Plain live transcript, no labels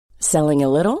Selling a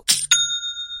little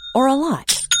or a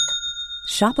lot?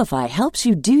 Shopify helps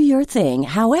you do your thing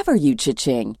however you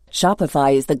cha-ching.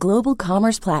 Shopify is the global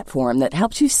commerce platform that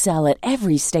helps you sell at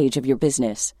every stage of your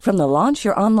business. From the launch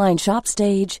your online shop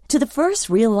stage to the first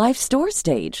real-life store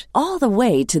stage, all the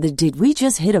way to the did we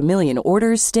just hit a million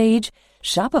orders stage.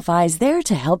 Shopify is there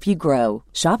to help you grow.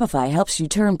 Shopify helps you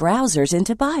turn browsers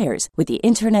into buyers with the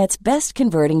internet's best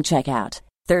converting checkout.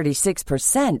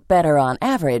 36% better on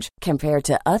average compared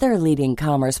to other leading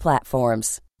commerce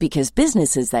platforms. Because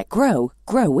businesses that grow,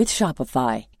 grow with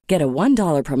Shopify. Get a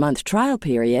 $1 per month trial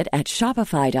period at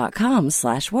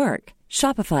shopify.com/work.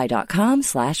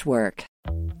 Shopify.com/work.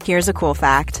 Here's a cool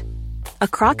fact. A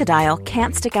crocodile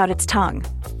can't stick out its tongue.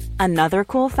 Another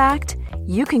cool fact,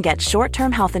 you can get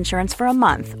short-term health insurance for a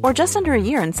month or just under a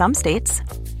year in some states.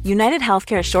 United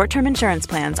Healthcare short-term insurance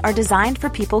plans are designed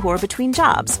for people who are between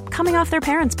jobs, coming off their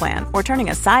parents' plan, or turning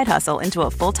a side hustle into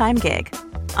a full-time gig.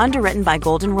 Underwritten by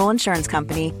Golden Rule Insurance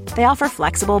Company, they offer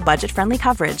flexible, budget-friendly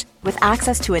coverage with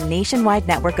access to a nationwide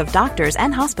network of doctors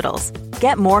and hospitals.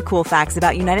 Get more cool facts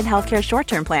about United Healthcare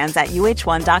short-term plans at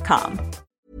uh1.com.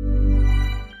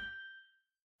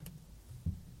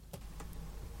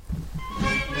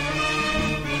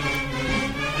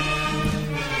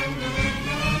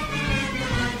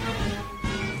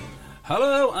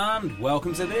 Hello and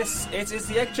welcome to this. It is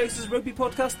the Egg Chasers Rugby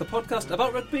Podcast, the podcast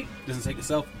about rugby. Doesn't take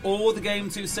itself or the game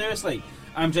too seriously.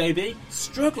 I'm JB,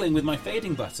 struggling with my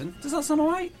fading button. Does that sound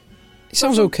alright? It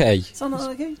sounds okay. Sound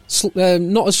okay?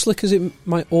 Not as slick as it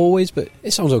might always, but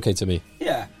it sounds okay to me.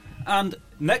 Yeah. And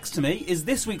next to me is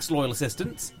this week's loyal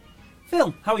assistant,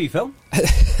 Phil. How are you, Phil?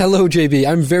 Hello, JB.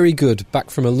 I'm very good. Back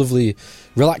from a lovely,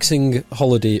 relaxing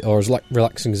holiday, or as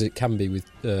relaxing as it can be, with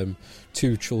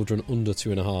two children under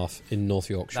 2.5 in North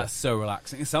Yorkshire. That's so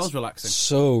relaxing. It sounds relaxing.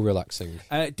 So relaxing.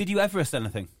 Did you Everest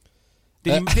anything?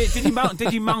 Did you mount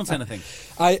anything?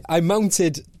 I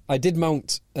did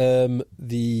mount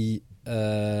the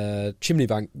chimney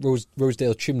bank,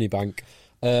 Rosedale chimney bank,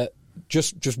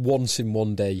 just once in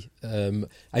one day.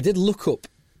 I did look up.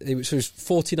 It was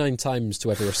 49 times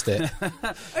to Everest it. Is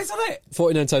that it?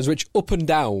 49 times, which up and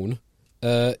down,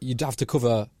 you'd have to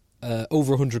cover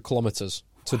over 100 kilometres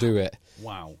to do it.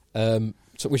 Wow.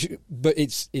 But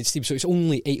it's steep, so it's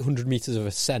only 800 metres of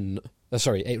ascent.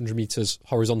 800 metres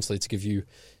horizontally to give you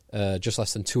just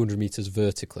less than 200 metres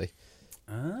vertically.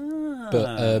 Ah.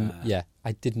 But yeah,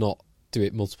 I did not do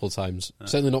it multiple times.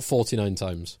 Certainly not 49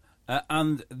 times.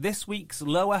 And this week's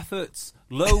low effort,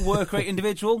 low work rate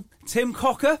individual, Tim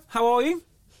Cocker. How are you?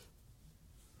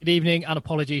 Good evening and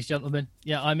apologies, gentlemen.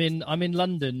 Yeah, I'm in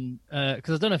London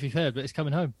because I don't know if you've heard, but it's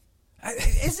coming home.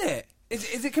 Is it?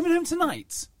 Is it coming home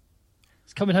tonight?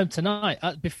 It's coming home tonight.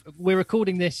 We're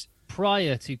recording this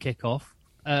prior to kick-off,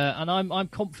 and I'm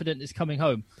confident it's coming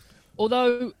home.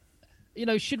 Although,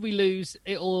 should we lose,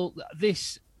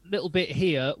 this little bit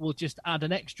here will just add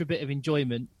an extra bit of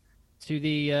enjoyment to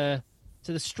the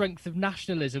strength of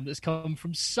nationalism that's come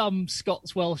from some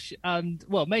Scots, Welsh, and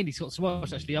mainly Scots and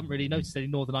Welsh. Actually, I haven't really noticed any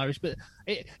Northern Irish, but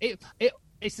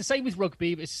it's the same with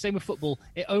rugby, but it's the same with football.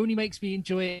 It only makes me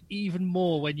enjoy it even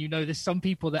more when there's some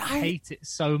people that hate it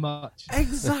so much.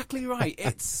 Exactly right.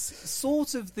 It's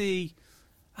sort of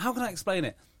how can I explain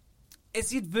it?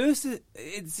 It's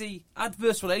the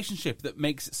adverse relationship that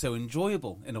makes it so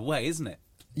enjoyable in a way, isn't it?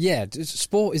 Yeah,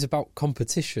 sport is about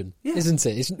competition, isn't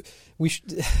it? We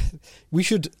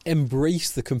should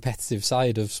embrace the competitive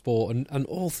side of sport and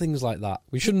all things like that.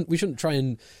 We shouldn't try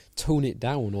and tone it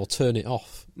down or turn it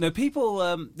off. No, people.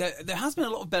 There has been a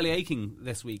lot of belly aching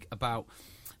this week about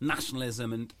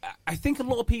nationalism, and I think a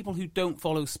lot of people who don't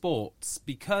follow sports,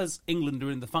 because England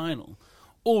are in the final,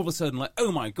 all of a sudden like,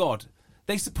 oh my god,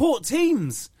 they support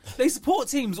teams. They support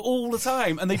teams all the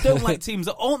time, and they don't like teams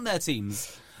that aren't their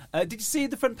teams. Did you see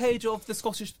the front page of the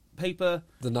Scottish paper?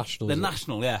 The National. The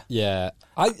National, yeah. Yeah.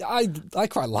 I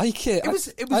quite like it. It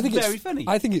was very funny.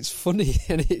 I think it's funny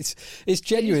and it's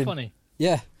genuine. It is funny.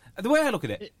 Yeah. The way I look at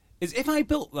it is if I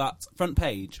built that front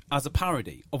page as a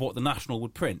parody of what the National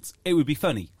would print, it would be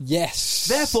funny. Yes.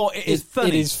 Therefore, it is funny.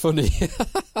 It is funny.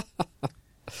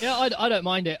 Yeah, I don't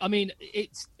mind it. I mean,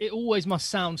 it always must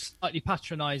sound slightly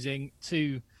patronising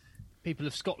to people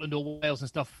of Scotland or Wales and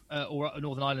stuff, or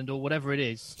Northern Ireland or whatever it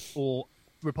is, or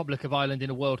Republic of Ireland in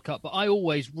a World Cup. But I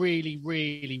always really,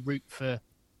 really root for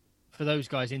those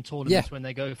guys in tournaments when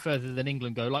they go further than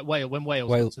England go, like when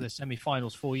Wales went to the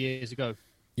semi-finals 4 years ago.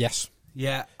 Yes.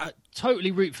 Yeah. I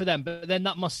totally root for them, but then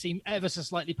that must seem ever so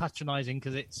slightly patronising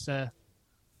because it's... Well,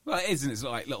 it isn't. It's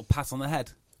like a little pat on the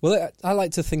head. Well, I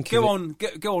like to think Go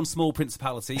on, small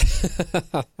principality.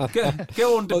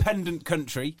 go on, dependent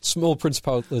country. Small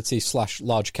principality /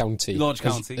 large county. Large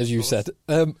county, as you said.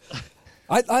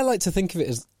 I like to think of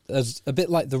it as a bit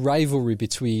like the rivalry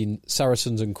between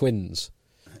Saracens and Quins.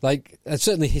 Like,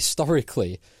 certainly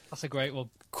historically. That's a great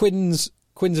one. Quins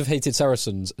have hated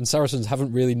Saracens, and Saracens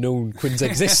haven't really known Quins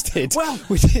existed. Well,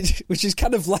 which is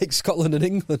kind of like Scotland and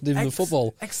England in the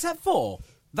football. Except for,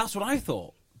 that's what I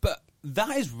thought. But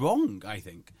that is wrong, I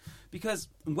think. Because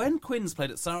when Quins played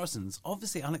at Saracens,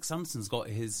 obviously Alex Sanderson's got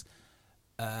his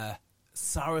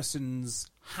Saracens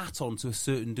hat on to a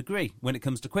certain degree when it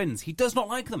comes to Quins. He does not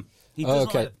like them. He does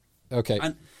not like them. Okay.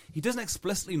 And he doesn't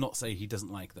explicitly not say he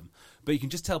doesn't like them, but you can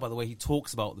just tell by the way he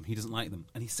talks about them, he doesn't like them.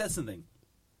 And he said something.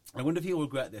 I wonder if he'll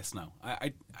regret this now.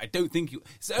 I don't think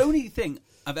it's the only thing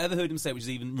I've ever heard him say which is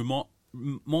even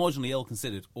marginally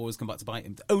ill-considered or has come back to bite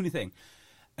him. The only thing.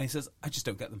 And he says, I just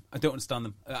don't get them. I don't understand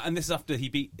them. And this is after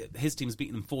his team's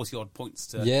beaten them 40-odd points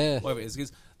to whatever it is.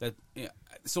 Because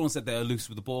someone said they're loose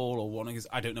with the ball or one.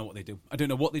 I don't know what they do. I don't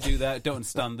know what they do there. Don't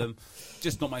understand them.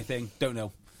 Just not my thing. Don't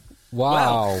know.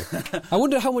 Wow. Well. I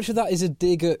wonder how much of that is a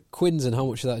dig at Quins and how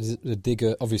much of that is a dig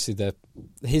at, obviously,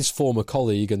 his former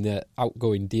colleague and their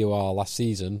outgoing DOR last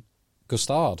season,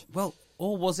 Gustard. Well,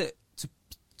 or was it to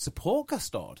support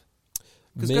Gustard?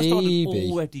 Because Gustard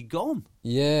had already gone.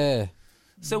 Yeah.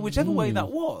 So whichever way that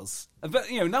was,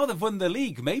 but now they've won the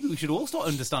league, maybe we should all start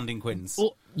understanding Quins.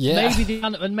 Or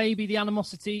maybe the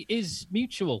animosity is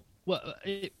mutual. Well,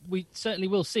 we certainly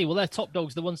will see. Well, they're top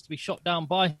dogs, the ones to be shot down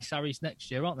by Sarries next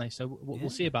year, aren't they? So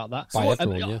we'll see about that. By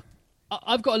everyone, yeah.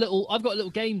 I've got a little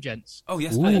game, gents. Oh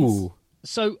yes, please.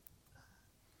 So,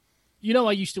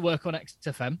 I used to work on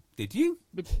XFM. Did you?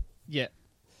 Yeah.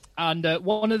 And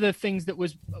one of the things that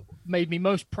made me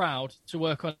most proud to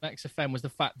work on XFM was the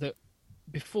fact that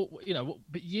before,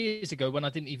 but years ago when I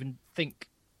didn't even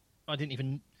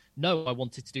know I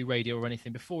wanted to do radio or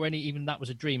anything. Before even that was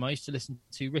a dream, I used to listen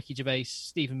to Ricky Gervais,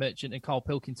 Stephen Merchant and Carl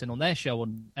Pilkington on their show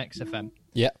on XFM.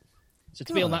 Yeah. So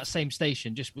to be on that same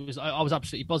station I was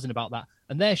absolutely buzzing about that.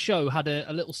 And their show had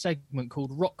a little segment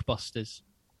called Rockbusters.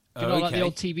 Do you know like the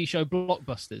old TV show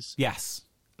Blockbusters? Yes.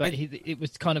 But it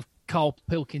was kind of Carl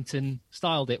Pilkington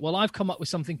styled it. Well, I've come up with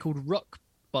something called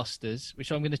Rockbusters,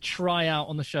 which I'm going to try out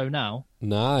on the show now.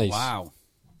 Nice. Wow.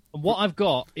 And what I've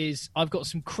got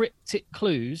some cryptic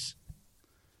clues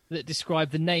that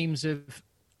describe the names of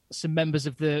some members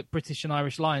of the British and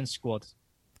Irish Lions squad.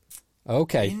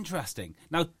 Okay. Interesting.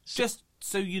 Now, just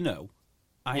so you know,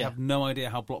 I have no idea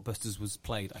how Blockbusters was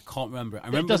played. I can't remember it.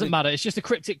 It doesn't matter. It's just a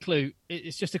cryptic clue.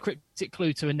 It's just a cryptic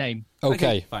clue to a name.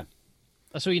 Okay. Fine.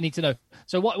 That's all you need to know.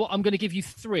 So what I'm going to give you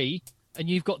 3, and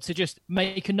you've got to just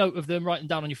make a note of them, write them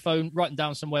down on your phone, write them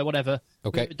down somewhere, whatever.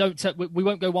 Okay. We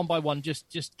won't go one by one.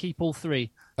 Just keep all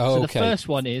 3. Oh, so the first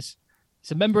one is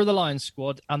it's a member of the Lions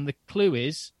squad, and the clue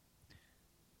is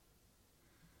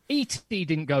E.T.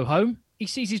 didn't go home. He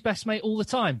sees his best mate all the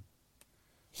time.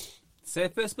 Say the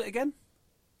first bit again.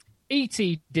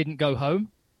 E.T. didn't go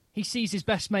home. He sees his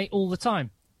best mate all the time.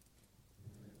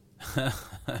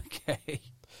 Okay.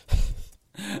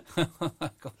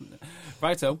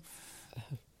 Righto.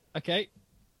 Okay.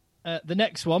 The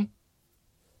next one.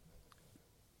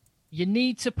 You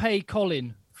need to pay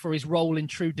Colin for his role in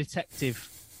True Detective,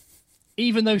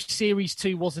 even though Series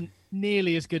 2 wasn't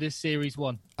nearly as good as Series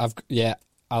 1. I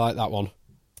like that one.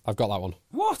 I've got that one.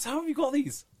 What? How have you got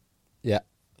these? Yeah.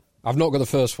 I've not got the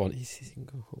first one. E.T. didn't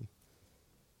go home.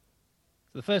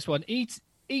 So the first one, E.T.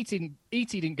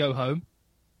 didn't go home.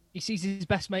 He sees his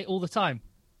best mate all the time.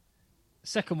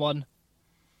 Second one,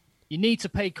 you need to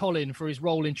pay Colin for his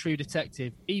role in True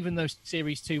Detective, even though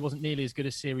Series 2 wasn't nearly as good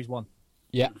as Series 1.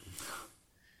 Yeah.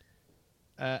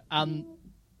 And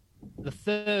the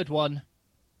third one,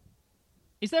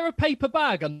 is there a paper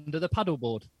bag under the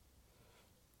paddleboard?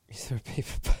 Is there a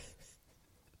paper bag?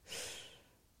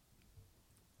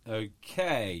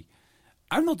 Okay.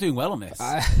 I'm not doing well on this.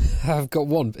 I've got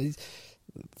one.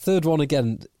 Third one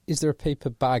again. Is there a paper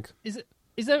bag? Is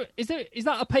that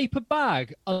a paper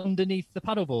bag underneath the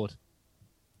paddleboard?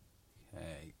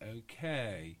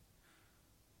 Okay.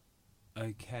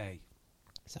 Is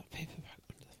that a paper bag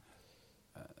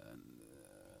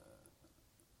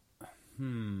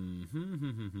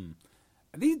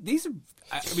under? These are.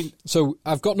 I mean, so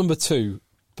I've got number 2,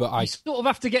 but you sort of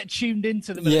have to get tuned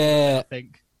into them. Yeah, I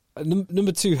think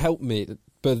number 2 helped me,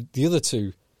 but the other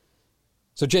 2.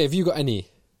 So Jay, have you got any?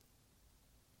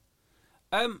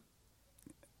 I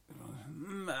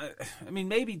mean,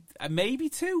 maybe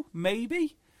 2,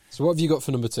 maybe. So what have you got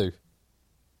for number 2?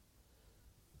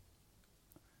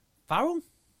 Farrell?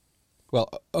 Well,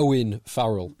 Owen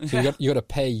Farrell. So you got to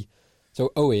pay.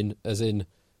 So Owen, as in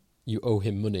you owe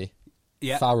him money.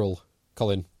 Yeah. Farrell,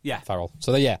 Colin. Yeah. Farrell.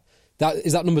 So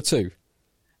that number 2.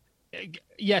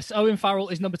 Yes, Owen Farrell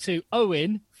is number 2.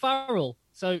 Owen Farrell.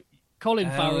 So Colin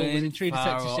Farrell was in True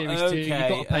Detective Series 2. You've got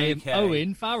to pay him.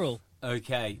 Owen Farrell.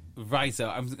 Okay, right. So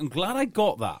I'm glad I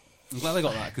got that.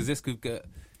 Because this could get.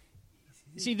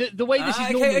 See, the way this is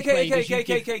normally played is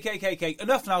Okay.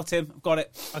 Enough now, Tim. I've got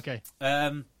it. Okay.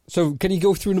 So can you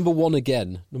go through number 1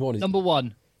 again? Number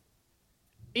 1.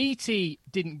 E.T.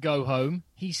 didn't go home.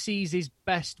 He sees his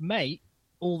best mate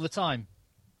all the time.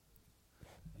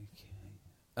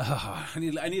 Oh, I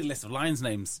need a list of Lions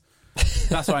names.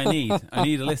 That's what I need. I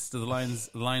need a list of the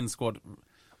Lions squad.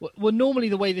 Well, normally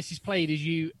the way this is played is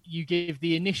you give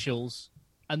the initials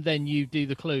and then you do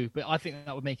the clue. But I think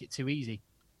that would make it too easy.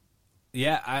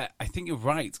 Yeah, I think you're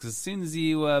right. Because as soon as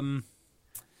you...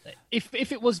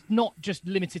 If it was not just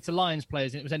limited to Lions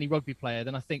players and it was any rugby player,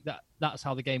 then I think that's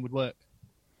how the game would work.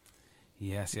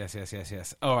 Yes.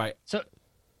 All right. So,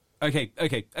 Okay,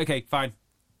 fine.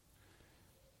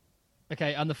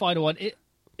 Okay, and the final one,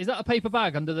 is that a paper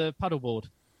bag under the paddleboard?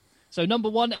 So number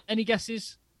 1, any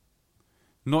guesses?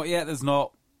 Not yet, there's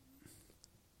not.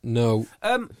 No.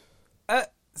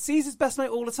 Sees his best mate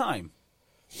all the time?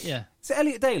 Yeah. Is it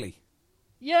Elliot Daly?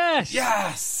 Yes!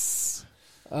 Yes!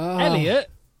 Elliot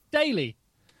Daly.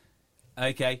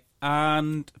 Okay,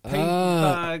 and paper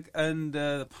bag and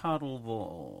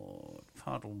paddleboard.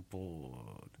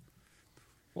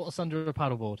 What's under a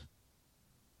paddleboard?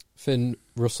 Finn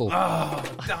Russell. Oh,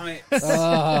 damn it.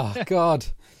 God.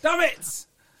 Damn it!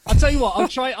 I'll tell you what, I'll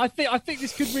try. I think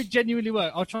this could genuinely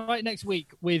work. I'll try it next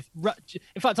week with.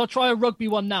 In fact, I'll try a rugby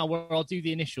one now where I'll do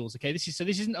the initials. Okay, this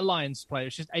isn't a Lions player;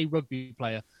 it's just a rugby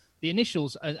player. The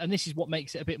initials, and this is what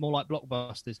makes it a bit more like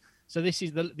Blockbusters. So this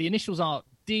is the initials are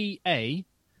DA,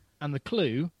 and the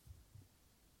clue.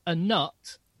 A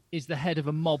nut is the head of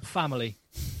a mob family.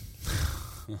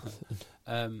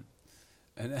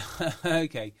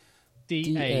 Okay.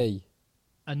 DA.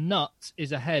 A nut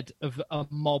is a head of a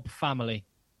mob family.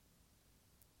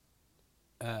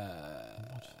 Oh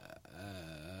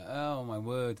my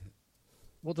word!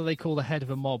 What do they call the head of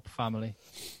a mob family?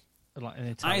 Like in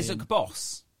Italian. Isaac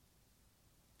Boss.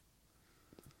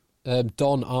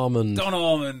 Don Armand. Don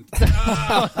Armand.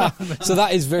 So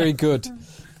that is very good.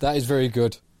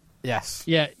 Yes.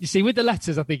 Yeah, you see, with the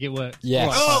letters, I think it works. Yes.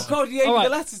 Right. Oh God, you gave me right.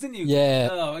 the letters, didn't you? Yeah.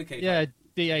 Oh, okay. Yeah,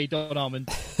 DA Don Armand.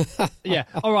 Yeah.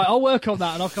 All right, I'll work on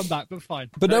that and I'll come back, but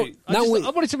fine. But Hey, I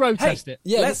wanted to road test it.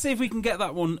 Yeah, Let's see if we can get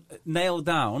that one nailed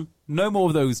down. No more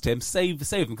of those, Tim. Save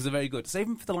them because they're very good. Save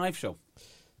them for the live show.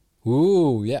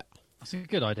 Ooh, yeah. That's a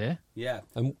good idea. Yeah.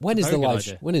 And when is Very the good live?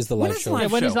 idea. When is the live show? Yeah,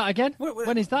 when show? is that again?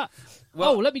 When is that?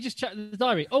 Well- let me just check the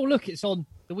diary. Oh, look, it's on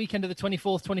the weekend of the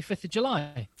 24th, 25th of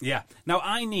July. Yeah. Now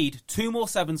I need 2 more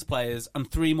Sevens players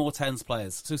and 3 more Tens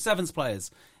players. So Sevens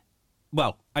players.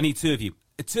 Well, I need 2 of you.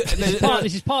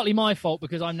 This is partly my fault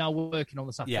because I'm now working on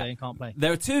the Saturday Yeah. and can't play.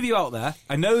 There are 2 of you out there.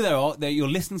 I know there are. You're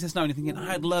listening to this now and you're thinking,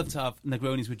 I'd love to have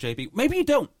Negronis with JB. Maybe you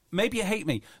don't. Maybe you hate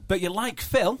me. But you like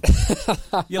Phil.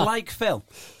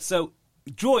 So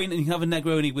join and you can have a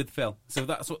Negroni with Phil. So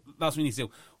that's what we need to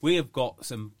do. We have got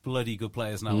some bloody good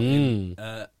players now in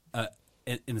the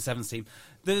Sevens team.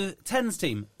 The Tens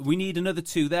team, we need another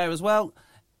 2 there as well.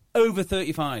 Over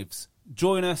 35s.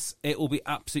 Join us. It will be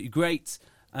absolutely great.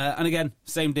 And again,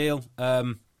 same deal.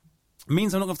 Means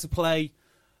I'm not going to have to play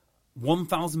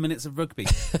 1,000 minutes of rugby.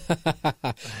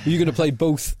 Are you going to play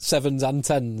both 7s and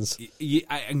 10s?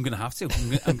 I'm going to have to.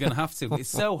 I'm going to have to. It's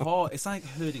so hard. It's like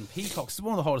herding peacocks. It's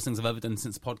one of the hardest things I've ever done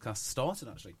since the podcast started,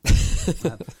 actually.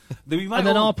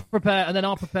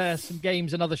 I'll prepare some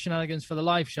games and other shenanigans for the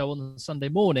live show on Sunday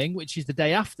morning, which is the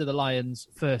day after the Lions'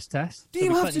 first test. Do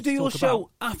you have to do your show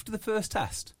after the first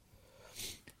test?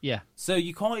 Yeah. So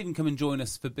you can't even come and join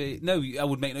us for... No, that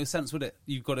would make no sense, would it?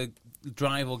 You've got to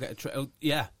drive or get a train. Oh,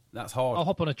 yeah, that's hard. I'll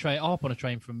hop on a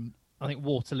train from, I think,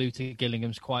 Waterloo to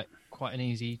Gillingham's quite an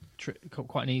easy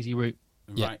route.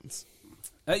 Right.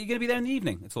 Are you going to be there in the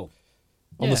evening at all?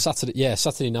 On the Saturday,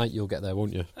 Saturday night you'll get there,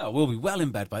 won't you? Oh, we'll be well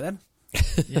in bed by then.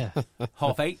 Yeah.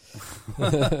 8:30.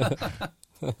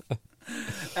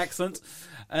 Excellent.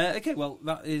 Okay, well,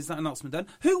 that is that announcement done.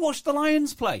 Who watched the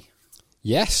Lions play?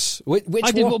 Yes. Which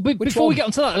I did. one? Well, before one? we get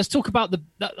onto that, let's talk about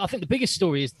I think the biggest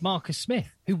story is Marcus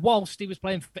Smith, who, whilst he was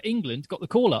playing for England, got the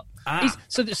call up.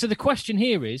 So the question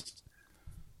here is,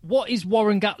 what is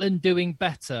Warren Gatland doing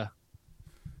better?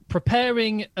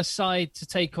 Preparing a side to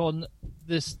take on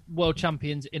this world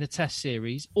champions in a test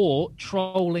series, or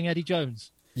trolling Eddie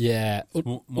Jones? Yeah,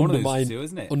 One of those two,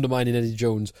 isn't it? Undermining Eddie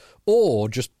Jones, or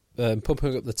just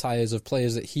pumping up the tyres of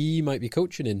players that he might be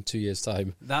coaching in 2 years'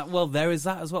 time. There is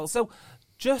that as well. So,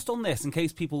 just on this, in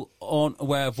case people aren't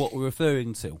aware of what we're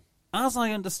referring to, as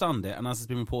I understand it, and as has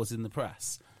been reported in the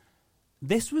press,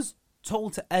 this was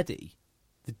told to Eddie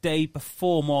the day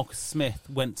before Marcus Smith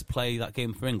went to play that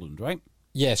game for England, right?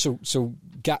 Yeah, so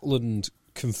Gatland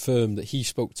confirmed that he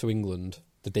spoke to England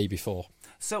the day before.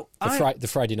 So the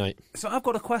Friday night. So I've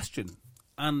got a question,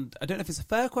 and I don't know if it's a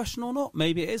fair question or not.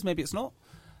 Maybe it is, maybe it's not.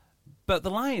 But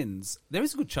the Lions, there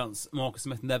is a good chance Marcus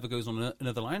Smith never goes on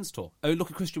another Lions tour. Oh,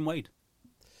 look at Christian Wade.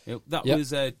 That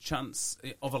was a chance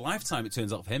of a lifetime, it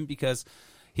turns out, for him, because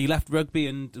he left rugby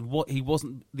and he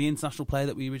wasn't the international player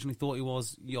that we originally thought he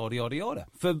was, yada, yada, yada,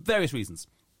 for various reasons.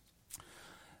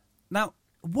 Now,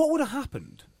 what would have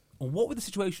happened, or what would the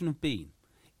situation have been,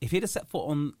 if he'd have set foot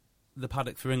on the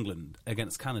paddock for England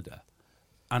against Canada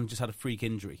and just had a freak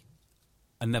injury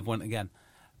and never went again?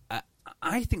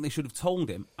 I think they should have told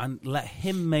him and let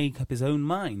him make up his own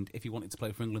mind if he wanted to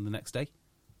play for England the next day.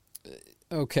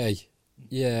 Okay,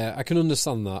 yeah, I can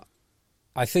understand that.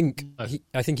 I think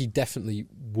he definitely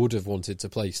would have wanted to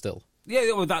play still.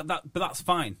 Yeah, well, but that's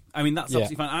fine. I mean, that's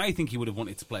absolutely fine. I think he would have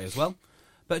wanted to play as well.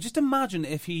 But just imagine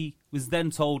if he was then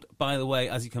told, by the way,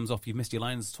 as he comes off, you've missed your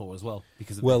Lions tour as well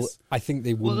because of this. I think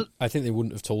they wouldn't. I think they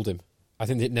wouldn't have told him. I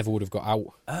think it never would have got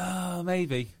out.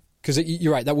 Maybe. Because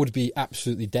you're right. That would be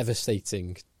absolutely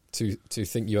devastating to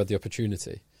think you had the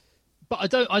opportunity.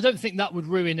 But I don't think that would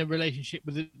ruin a relationship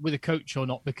with a coach or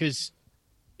not. Because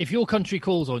if your country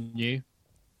calls on you,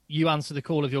 you answer the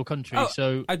call of your country.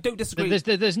 So I don't disagree.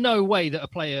 There's no way that a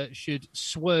player should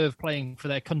swerve playing for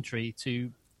their country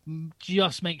to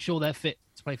just make sure they're fit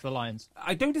to play for the Lions.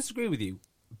 I don't disagree with you,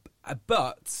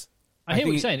 but I hear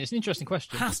what you're saying. It's an interesting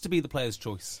question. Has to be the player's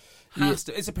choice.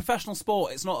 To. It's a professional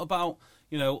sport. It's not about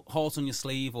heart on your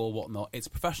sleeve or whatnot. It's a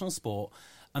professional sport,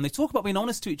 and they talk about being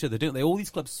honest to each other, don't they? All these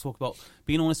clubs talk about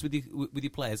being honest with your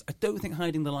players. I don't think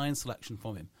hiding the Lions selection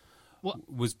from him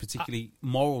was particularly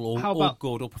moral or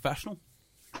good or professional.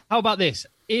 How about this?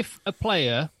 If a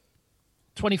player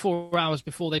 24 hours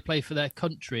before they play for their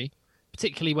country,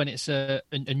 particularly when it's a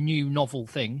new novel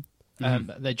thing,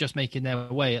 they're just making their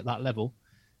way at that level.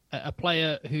 A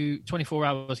player who 24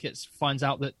 hours finds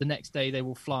out that the next day they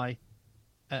will fly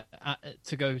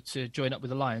to go to join up with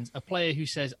the Lions. A player who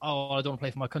says, "Oh, I don't want to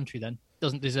play for my country," then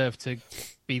doesn't deserve to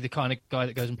be the kind of guy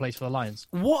that goes and plays for the Lions.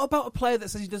 What about a player that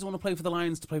says he doesn't want to play for the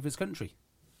Lions to play for his country?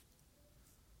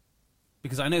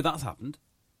 Because I know that's happened.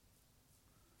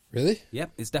 Really?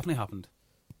 Yep, it's definitely happened.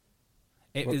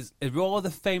 It was a rather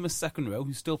famous second row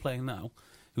who's still playing now,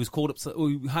 who was called up,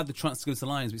 who had the chance to go to the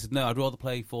Lions, but he said, "No, I'd rather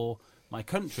play for my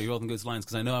country rather than go to the Lions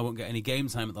because I know I won't get any game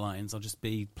time at the Lions. I'll just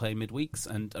be playing midweeks,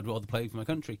 and I'd rather play for my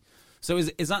country." So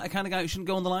is that a kind of guy who shouldn't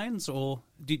go on the Lions, or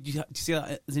do you see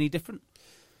that as any different?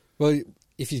 Well,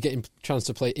 if he's getting a chance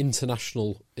to play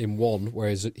international in one,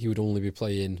 whereas he would only be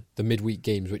playing the midweek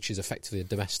games, which is effectively a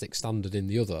domestic standard in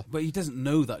the other. But he doesn't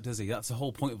know that, does he? That's the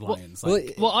whole point of Lions.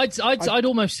 I'd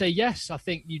almost say yes. I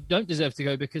think you don't deserve to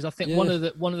go because I think one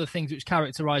of the things which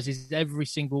characterises every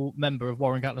single member of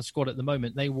Warren Gatland's squad at the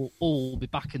moment, they will all be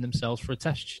backing themselves for a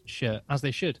test shirt, as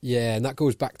they should. Yeah, and that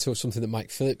goes back to something that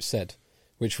Mike Phillips said,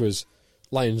 which was,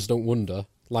 Lions don't wonder,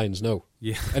 Lions know.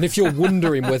 Yeah. And if you're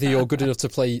wondering whether you're good enough to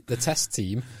play the test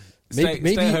team,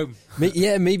 maybe stay home.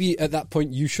 Maybe at that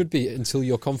point you should be until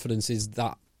your confidence is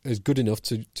good enough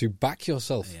to back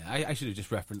yourself. Yeah, I should have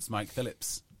just referenced Mike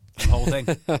Phillips. The whole thing.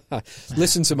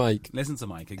 Listen to Mike.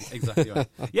 Exactly right.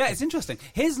 Yeah, it's interesting.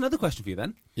 Here's another question for you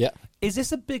then. Yeah. Is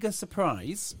this a bigger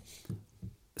surprise,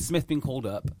 Smith being called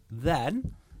up,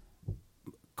 than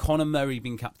Conor Murray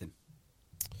being captain?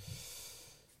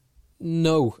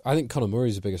 No, I think Conor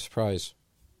Murray's a bigger surprise.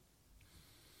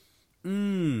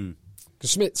 Because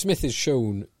Smith has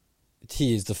shown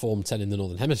he is the Form 10 in the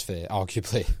Northern Hemisphere,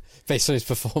 arguably, based on his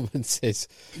performances.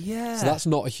 Yeah. So that's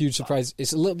not a huge surprise.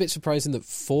 It's a little bit surprising that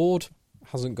Ford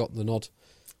hasn't got the nod.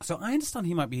 So I understand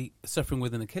he might be suffering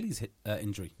with an Achilles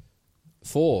injury.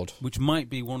 Ford? Which might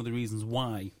be one of the reasons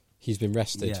why he's been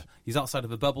rested. Yeah, he's outside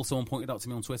of a bubble. Someone pointed out to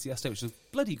me on Twitter yesterday, which is a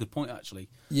bloody good point, actually.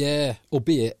 Yeah,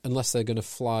 albeit, unless they're going to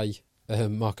fly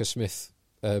Marcus Smith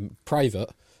private,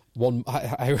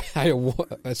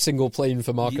 a single plane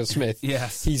for Marcus Smith.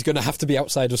 Yes, he's going to have to be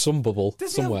outside of some bubble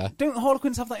somewhere. Don't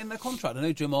Harlequins have that in their contract? I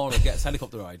know Joe Mara gets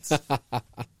helicopter rides.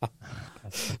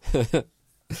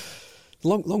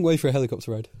 Long way for a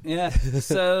helicopter ride. Yeah,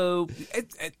 so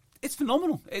it's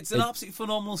phenomenal. It's an absolutely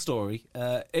phenomenal story.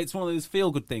 It's one of those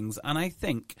feel-good things, and I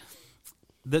think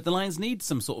that the Lions need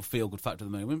some sort of feel-good factor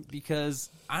at the moment because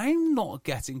I'm not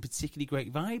getting particularly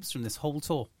great vibes from this whole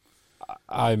tour.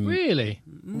 Really?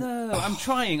 No, I'm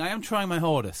trying. I am trying my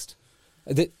hardest.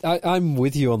 I'm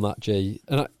with you on that, Jay,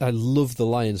 and I love the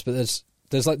Lions, but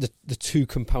there's like the two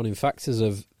compounding factors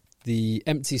of the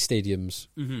empty stadiums.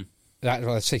 Mm-hmm.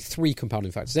 I'd say three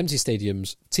compounding factors: empty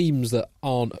stadiums, teams that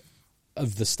aren't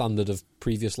of the standard of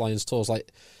previous Lions tours,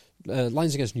 like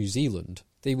Lions against New Zealand.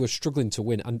 They were struggling to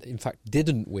win, and in fact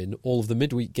didn't win all of the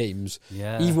midweek games,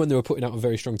 even when they were putting out a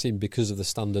very strong team because of the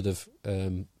standard of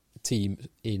team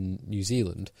in New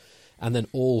Zealand, and then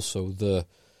also the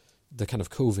kind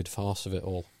of COVID farce of it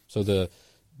all. So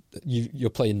you're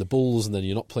playing the Bulls, and then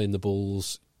you're not playing the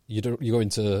Bulls. You go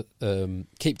into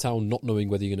Cape Town not knowing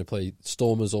whether you're going to play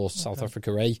Stormers or South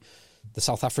Africa A. The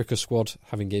South Africa squad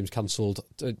having games cancelled.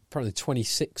 Apparently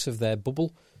 26 of their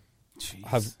bubble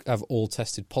have all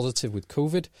tested positive with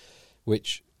COVID,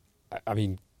 which, I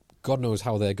mean, God knows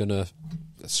how they're going to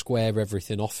square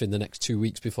everything off in the next 2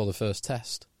 weeks before the first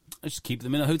test. Just keep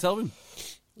them in a hotel room.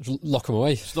 Just lock them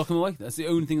away. Just lock them away. That's the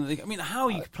only thing that they... I mean, how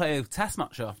you could play a test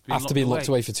match after being locked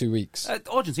away for 2 weeks.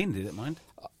 Argentina did it, mind.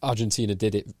 Argentina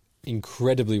did it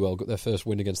incredibly well, got their first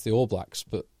win against the All Blacks,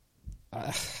 but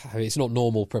I mean, it's not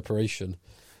normal preparation.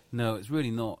 No, it's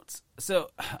really not. So,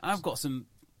 I've got some...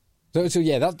 So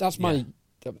yeah, that's my...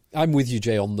 I'm with you,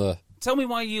 Jay, on the... Tell me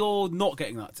why you're not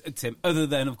getting that, Tim, other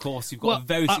than, of course, you've got a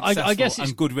very successful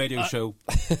and good radio show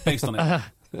based on it.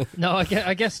 No,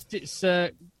 I guess it's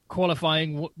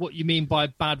qualifying what you mean by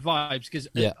bad vibes, because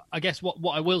I guess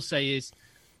what I will say is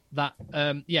that,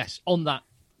 yes, on that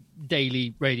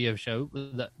daily radio show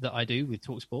that I do with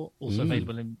TalkSport, also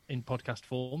available in podcast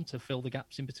form to fill the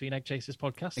gaps in between Egg Chasers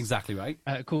podcasts. Exactly right.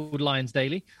 Called Lions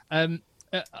Daily.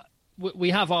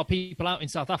 We have our people out in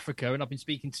South Africa, and I've been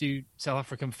speaking to South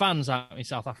African fans out in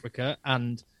South Africa,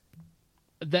 and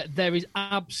there is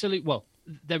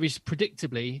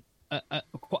predictably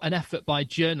an effort by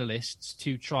journalists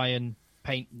to try and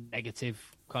paint negative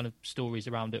kind of stories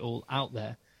around it all out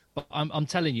there. But I'm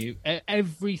telling you,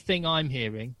 everything I'm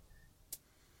hearing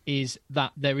is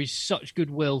that there is such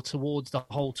goodwill towards the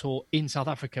whole tour in South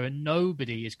Africa, and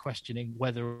nobody is questioning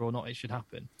whether or not it should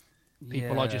happen.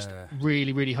 People are just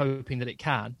really, really hoping that it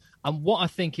can. And what I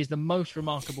think is the most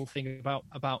remarkable thing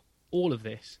about all of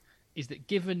this is that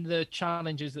given the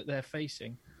challenges that they're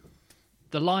facing,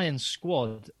 the Lions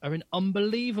squad are in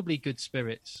unbelievably good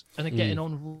spirits and are getting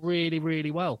on really, really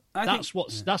well. That's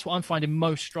what I'm finding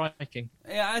most striking.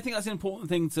 Yeah, I think that's an important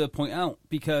thing to point out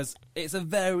because it's a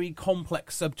very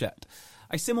complex subject.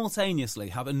 I simultaneously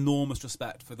have enormous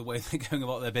respect for the way they're going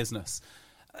about their business.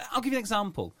 I'll give you an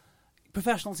example.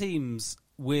 Professional teams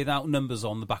without numbers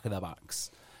on the back of their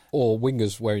backs. Or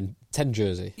wingers wearing 10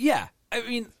 jersey. Yeah. I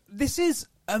mean, this is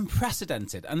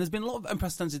unprecedented, and there's been a lot of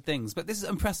unprecedented things, but this is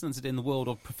unprecedented in the world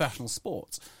of professional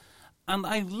sports. And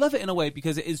I love it in a way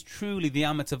because it is truly the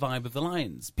amateur vibe of the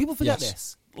Lions. People forget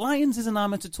this. Lions is an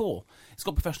amateur tour. It's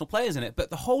got professional players in it, but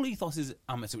the whole ethos is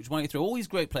amateur, which is why you throw all these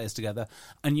great players together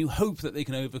and you hope that they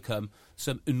can overcome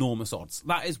some enormous odds.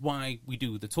 That is why we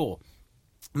do the tour.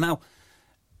 Now,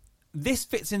 this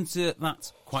fits into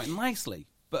that quite nicely,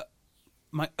 but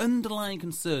my underlying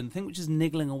concern, the thing which is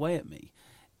niggling away at me,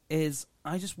 is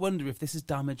I just wonder if this is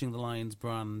damaging the Lions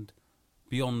brand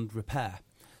beyond repair.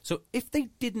 So if they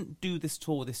didn't do this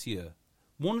tour this year,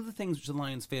 one of the things which the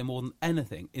Lions fear more than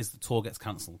anything is the tour gets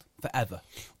cancelled forever,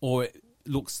 or it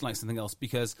looks like something else,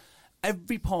 because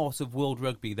every part of World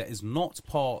Rugby that is not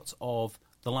part of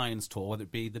the Lions tour, whether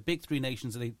it be the big three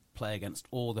nations that they play against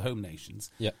or the home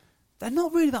nations, they're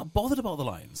not really that bothered about the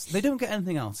Lions. They don't get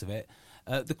anything out of it.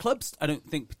 The clubs, I don't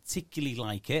think, particularly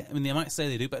like it. I mean, they might say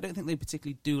they do, but I don't think they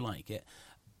particularly do like it.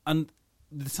 And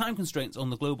the time constraints on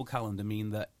the global calendar mean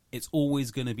that it's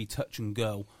always going to be touch and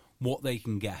go what they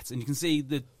can get. And you can see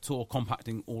the tour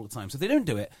compacting all the time. So if they don't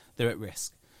do it, they're at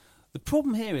risk. The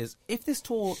problem here is, if this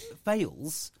tour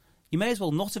fails, you may as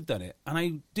well not have done it. And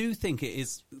I do think it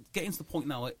is getting to the point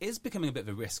now, it is becoming a bit of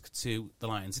a risk to the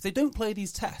Lions. If they don't play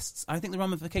these tests, I think the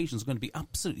ramifications are going to be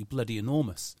absolutely bloody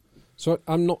enormous. So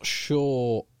I'm not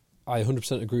sure I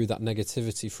 100% agree with that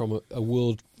negativity from a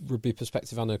World Rugby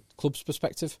perspective and a club's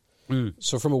perspective.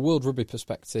 So from a World Rugby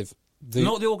perspective...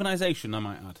 Not the organisation, I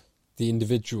might add. The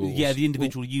individuals. Yeah, the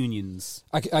individual unions.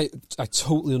 I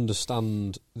totally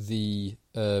understand the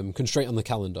constraint on the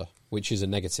calendar, which is a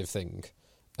negative thing.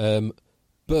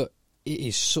 But it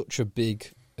is such a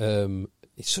big thing.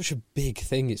 It's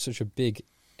such a big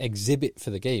exhibit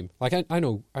for the game. Like I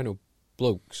know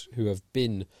blokes who have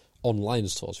been on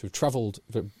Lions tours, who've travelled,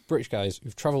 British guys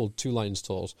who've travelled to Lions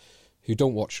tours, who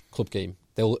don't watch club game.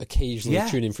 They'll occasionally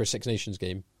tune in for a Six Nations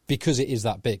game because it is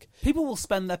that big. People will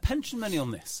spend their pension money on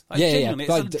this. Genuinely,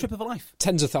 it's a trip of a life.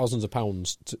 Tens of thousands of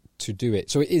pounds to do it.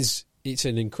 So it is it's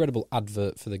an incredible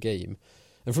advert for the game.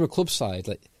 And from a club side,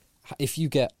 like if you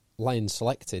get Lions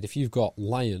selected, if you've got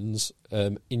Lions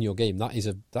in your game,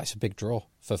 that's a big draw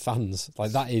for fans.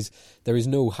 Like there is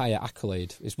no higher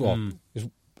accolade. It's being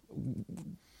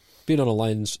on a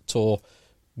Lions tour,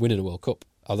 winning a World Cup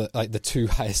are the two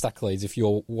highest accolades if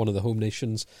you're one of the home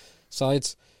nations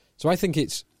sides. So I think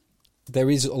there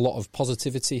is a lot of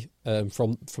positivity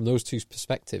from those two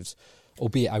perspectives,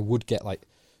 albeit I would get like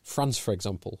France, for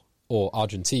example, or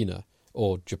Argentina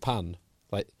or Japan.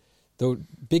 Like the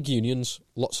big unions,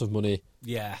 lots of money.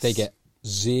 Yes. They get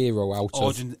zero out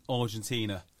of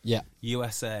Argentina. Yeah.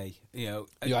 USA. Yeah,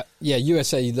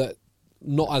 USA, that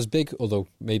not as big, although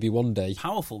maybe one day.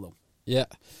 Powerful though. Yeah.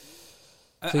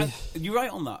 And you're right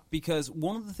on that, because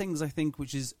one of the things I think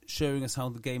which is showing us how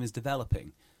the game is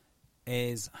developing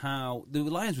is how the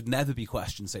Lions would never be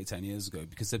questioned, say, 10 years ago,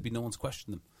 because there'd be no one to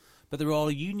question them. But there are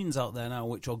unions out there now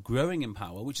which are growing in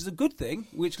power, which is a good thing,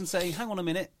 which can say, hang on a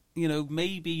minute,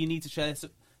 maybe you need to share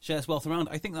this wealth around.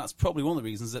 I think that's probably one of the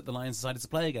reasons that the Lions decided to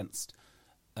play against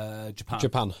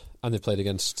Japan. And they played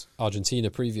against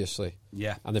Argentina previously.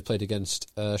 Yeah. And they played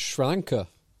against Sri Lanka,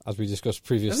 as we discussed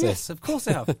previously. Oh, yes, of course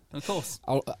they have. Of course.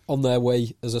 On their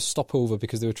way as a stopover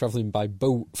because they were travelling by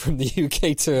boat from the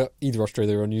UK to either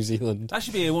Australia or New Zealand. That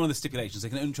should be one of the stipulations. They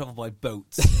can only travel by boat.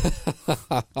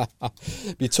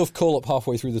 Be a tough call-up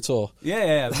halfway through the tour.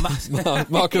 Yeah.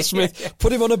 Marcus Smith,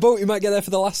 put him on a boat, he might get there for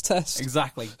the last test.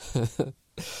 Exactly.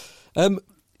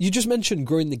 You just mentioned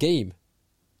growing the game,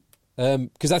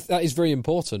 because that is very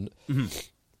important. Mm-hmm.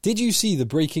 Did you see the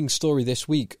breaking story this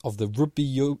week of the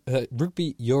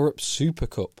Rugby Europe Super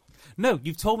Cup? No,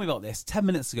 you've told me about this 10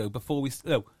 minutes ago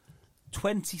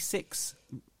 26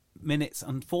 minutes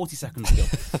and 40 seconds ago.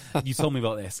 You told me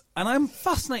about this. And I'm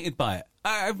fascinated by it.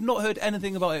 I've not heard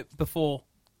anything about it before.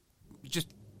 Just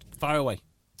fire away.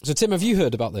 So, Tim, have you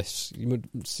heard about this?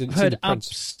 Heard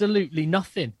absolutely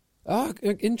nothing. Ah,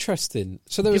 interesting.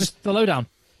 So Give us the lowdown.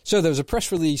 So there was a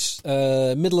press release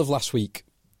middle of last week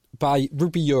by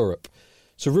Rugby Europe.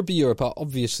 So Rugby Europe are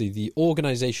obviously the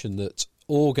organisation that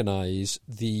organise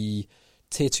the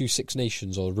Tier 2 Six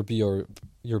Nations or Rugby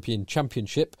European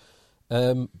Championship.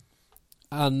 And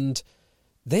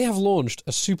they have launched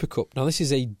a Super Cup. Now, this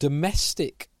is a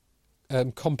domestic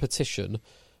competition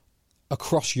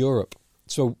across Europe.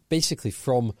 So basically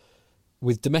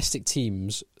with domestic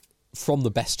teams from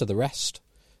the best of the rest.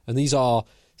 And these are,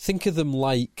 think of them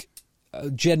like,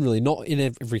 generally, not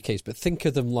in every case, but think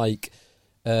of them like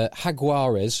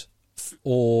Jaguares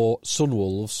or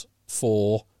Sunwolves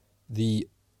for the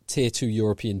Tier 2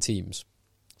 European teams.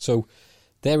 So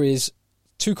there is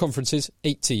 2 conferences,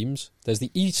 8 teams. There's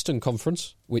the Eastern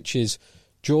Conference, which is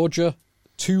Georgia,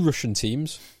 2 Russian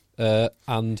teams,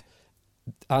 and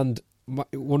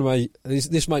one of my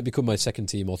this might become my second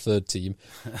team or third team,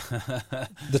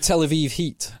 the Tel Aviv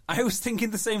Heat. I was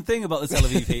thinking the same thing about the Tel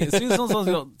Aviv Heat. As soon as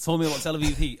someone told me about Tel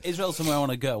Aviv Heat, Israel's somewhere I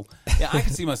want to go. Yeah, I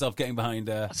can see myself getting behind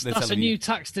the Tel Aviv. That's a new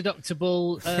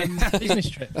tax-deductible business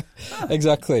trip.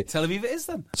 Exactly. Tel Aviv it is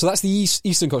then. So that's the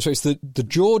Eastern Conference. So it's the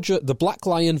Georgia, the Black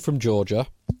Lion from Georgia,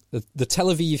 the Tel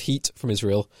Aviv Heat from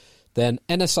Israel, then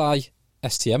NSI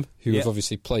STM, who have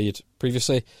obviously played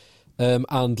previously,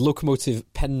 and Lokomotiv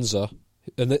Penza,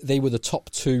 and they were the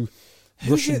top 2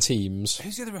 Russian teams.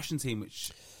 Who's the other Russian team?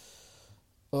 Which?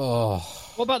 Oh,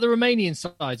 what about the Romanian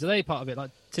sides? Are they part of it, like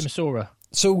Timisoara?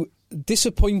 So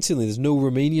disappointingly, there's no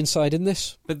Romanian side in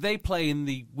this. But they play in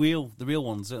the real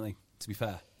ones, don't they? To be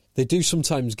fair, they do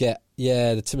sometimes get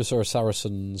the Timisoara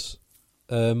Saracens.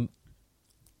 Now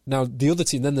the other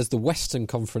team, then there's the Western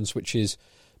Conference, which is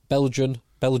Belgium,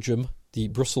 the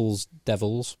Brussels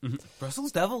Devils. Mm-hmm.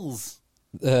 Brussels Devils.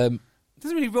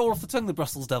 Doesn't really roll off the tongue, the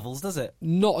Brussels Devils, does it?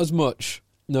 Not as much.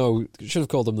 No, should have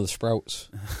called them the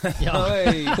Sprouts.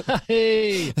 Hey.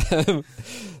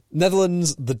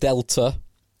 Netherlands, the Delta.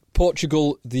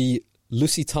 Portugal, the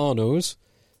Lusitanos.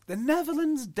 The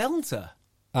Netherlands Delta.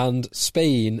 And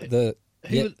Spain, the...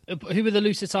 Who were the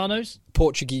Lusitanos?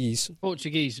 Portuguese.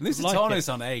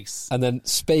 Lusitanos on ace. And then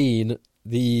Spain,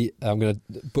 I'm going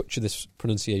to butcher this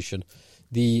pronunciation,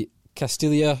 the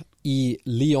Castilla y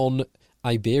Leon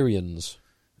Iberians.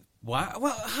 Wow.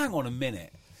 Well, hang on a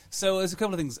minute. So there's a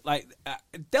couple of things. Like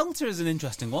Delta is an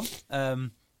interesting one.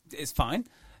 It's fine.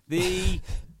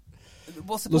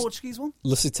 What's the Portuguese one?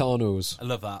 Lusitanos. I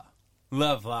love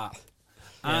that.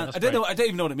 Yeah, I don't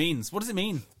even know what it means. What does it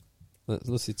mean?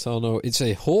 Lusitano. It's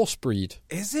a horse breed.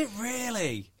 Is it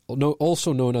really? No,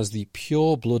 also known as the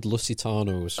pure blood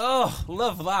Lusitanos. Oh,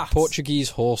 love that.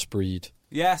 Portuguese horse breed.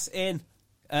 Yes, in.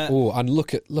 And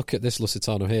look at this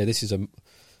Lusitano here. This is a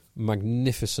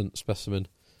magnificent specimen.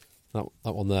 That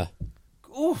one there.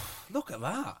 look at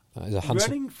that. That is a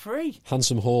running free.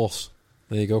 handsome horse.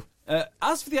 There you go.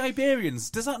 As for the Iberians,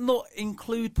 does that not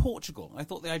include Portugal? I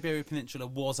thought the Iberian Peninsula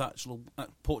was actual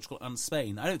Portugal and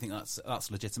Spain. I don't think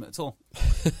that's legitimate at all.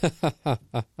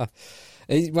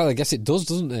 Well, I guess it does,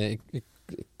 doesn't it? It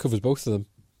covers both of them.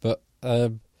 But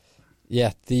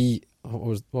yeah,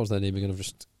 what was their name again? I've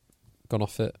just gone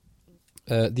off it.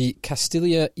 The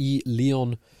Castilla y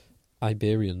Leon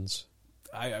Iberians.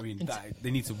 I mean,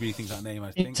 they need to rethink that name.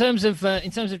 I think in terms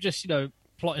of just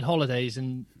plotting holidays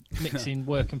and mixing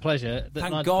work and pleasure.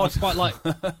 Thank God. I'd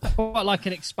quite like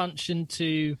an expansion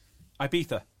to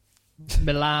Ibiza,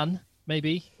 Milan,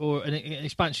 maybe, or an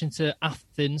expansion to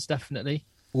Athens, definitely.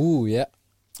 Ooh, yeah.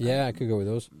 Yeah, I could go with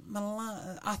those.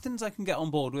 Milan, Athens, I can get on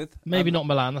board with. Maybe not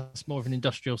Milan. That's more of an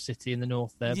industrial city in the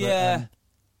north there. Yeah.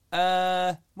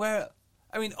 But, where?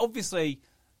 I mean, obviously,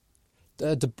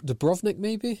 Dubrovnik,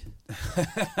 maybe.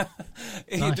 Nice.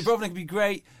 Dubrovnik would be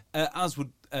great. As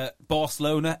would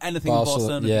Barcelona. Anything in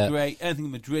Barcelona would be great. Anything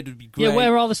in Madrid would be great. yeah,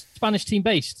 where are the Spanish team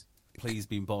based? Please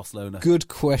be in Barcelona. Good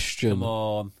question. Come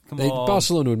on.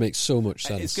 Barcelona would make so much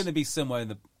sense. It's going to be somewhere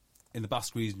in the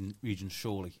Basque region,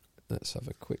 surely. Let's have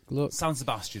a quick look. San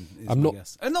Sebastian is I'm my not-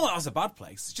 guess. And no, that's a bad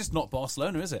place. It's just not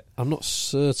Barcelona, is it? I'm not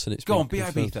certain it's Go been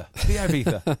on, be confirmed. Ibiza. Be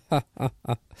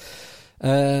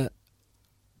Ibiza.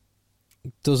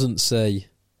 Doesn't say.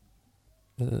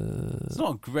 It's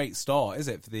not a great start, is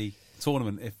it, for the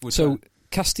tournament? So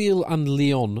Castile and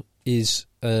Leon is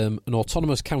an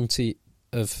autonomous county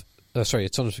of,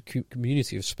 autonomous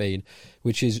community of Spain,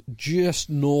 which is just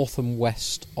north and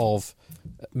west of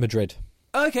Madrid.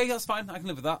 Okay, that's fine. I can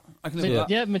live with that.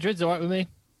 Yeah, Madrid's all right with me.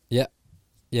 Yeah,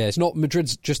 it's not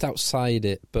Madrid's just outside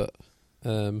it, but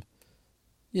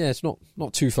it's not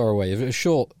too far away. A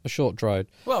short drive.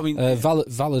 Well, I mean,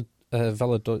 Valladolid.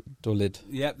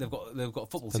 Yeah, they've got a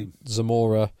football team.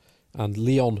 Zamora and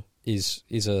Leon is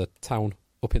a town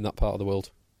up in that part of the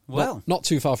world. Well, not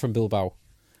too far from Bilbao.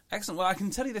 Excellent. Well, I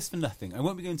can tell you this for nothing. I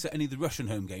won't be going to any of the Russian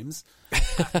home games.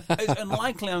 It's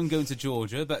unlikely I'm going to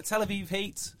Georgia, but Tel Aviv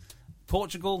Heat,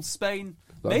 Portugal, Spain,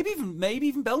 maybe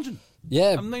even Belgium.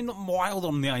 Yeah, I'm not wild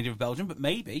on the idea of Belgium, but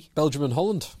maybe Belgium and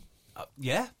Holland.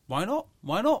 Yeah, why not?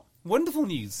 Why not? Wonderful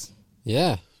news.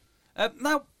 Yeah.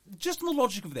 Now, just on the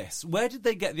logic of this, where did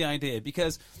they get the idea?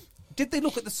 Because did they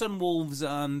look at the Sunwolves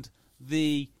and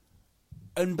the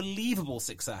unbelievable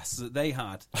success that they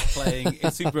had playing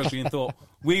in Super Rugby and thought,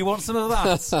 we want some of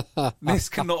that? This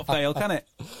cannot fail, can it?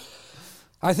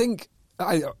 I think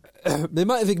they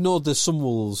might have ignored the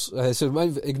Sunwolves, so they might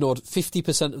have ignored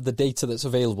 50% of the data that's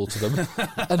available to them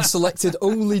and selected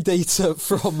only data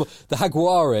from the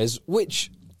Jaguares,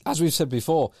 which, as we've said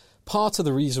before, part of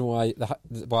the reason why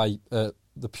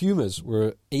the Pumas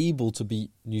were able to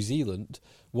beat New Zealand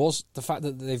was the fact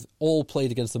that they've all played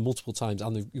against them multiple times,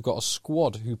 and you've got a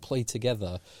squad who play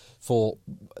together for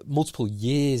multiple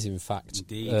years, in fact,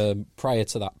 prior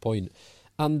to that point.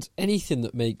 And anything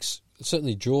that makes,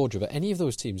 certainly Georgia, but any of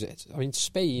those teams,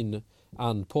 Spain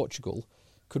and Portugal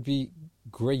could be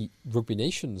great rugby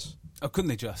nations. Oh, couldn't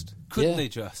they just? They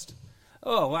just?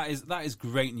 Oh, that is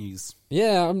great news.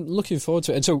 Yeah, I'm looking forward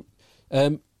to it. And so,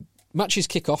 matches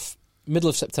kick off middle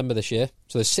of September this year.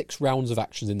 So there's 6 rounds of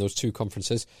actions in those 2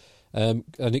 conferences. And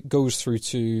it goes through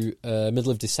to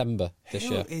middle of December this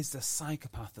year. Who is the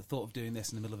psychopath that thought of doing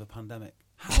this in the middle of a pandemic?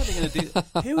 How are they going to do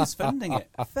it? Who is funding it?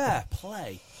 Fair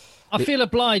play. I feel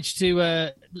obliged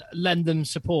to lend them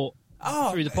support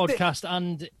through the podcast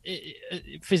and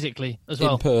physically as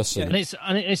well, in person.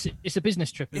 And it's a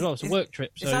business trip as well. It's a work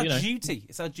trip. So, duty.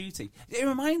 It's our duty. It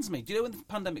reminds me. Do you know when the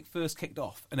pandemic first kicked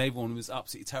off and everyone was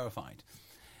absolutely terrified?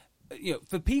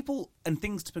 For people and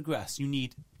things to progress, you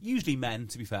need, usually men,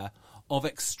 to be fair, of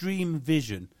extreme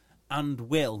vision and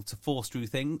will to force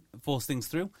things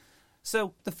through.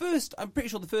 So I'm pretty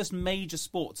sure the first major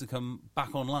sport to come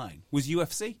back online was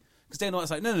UFC. Because Dana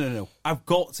White's like, no, I've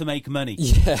got to make money.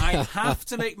 Yeah. I have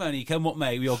to make money, come what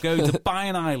may. We are going to buy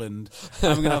an island,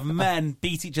 and we're going to have men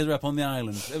beat each other up on the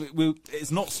island.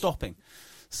 It's not stopping.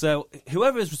 So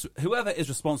whoever is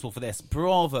responsible for this,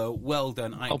 bravo, well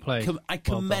done. I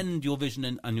commend your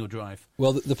vision and your drive.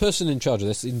 Well, the person in charge of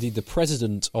this, indeed the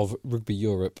president of Rugby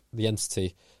Europe, the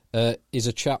entity, is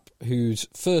a chap whose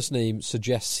first name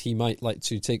suggests he might like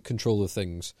to take control of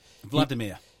things.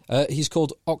 Vladimir. He's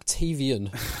called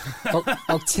Octavian.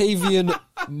 Octavian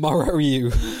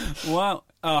Morariu. Wow.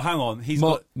 Oh, hang on.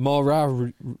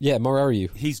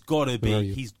 Morariu. He's got to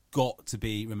be. He's got to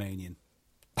be Romanian.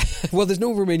 Well, there's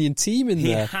no Romanian team in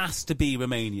there. He has to be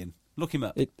Romanian. Look him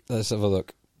up. Let's have a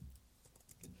look.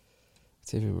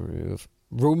 Octavian Morariu.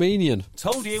 Romanian.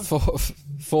 Told you.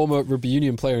 Former rugby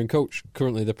union player and coach,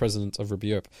 currently the president of Rugby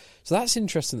Europe. So that's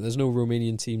interesting that there's no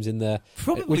Romanian teams in there,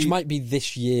 Probably, which might be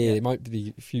this year, it might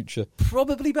be the future.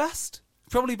 Probably best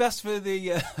for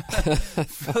the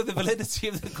for the validity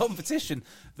of the competition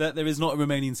that there is not a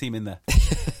Romanian team in there.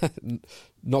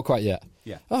 Not quite yet.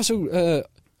 Yeah. Oh, so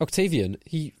Octavian,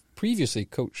 he previously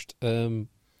coached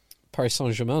Paris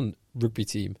Saint-Germain rugby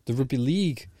team, the rugby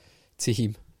league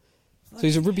team. So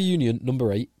he's a rugby union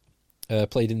number 8,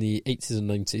 played in the 80s and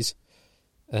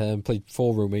 90s, played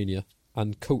for Romania,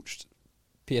 and coached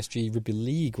PSG Rugby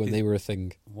League when they were a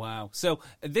thing. Wow. So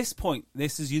at this point,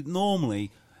 this is normally,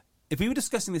 if we were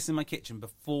discussing this in my kitchen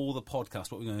before the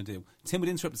podcast, what we're going to do, Tim would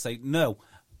interrupt and say, no,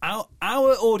 our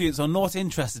audience are not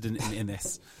interested in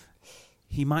this.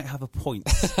 He might have a point.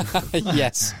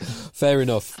 Yes, fair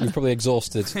enough. We've probably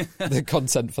exhausted the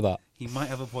content for that. He might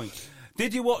have a point.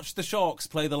 Did you watch the Sharks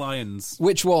play the Lions?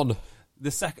 Which one?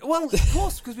 The second. Well, of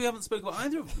course, because we haven't spoken about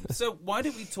either of them. So why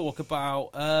don't we talk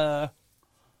about...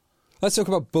 Let's talk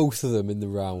about both of them in the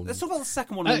round. Let's talk about the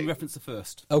second one and reference the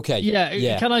first. Okay.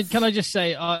 Yeah. Can I just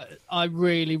say I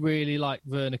really, really like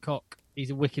Werner Koch.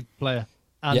 He's a wicked player.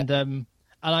 And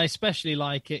I especially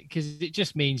like it because it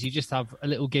just means you just have a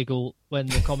little giggle when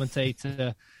the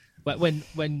commentator... When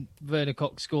Werner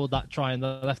Koch scored that try in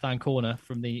the left-hand corner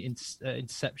from the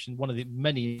interception, one of the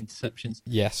many interceptions.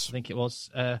 Yes. I think it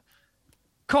was.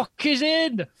 Koch is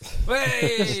in!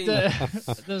 Hey!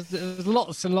 There's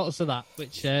lots and lots of that,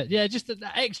 which, just an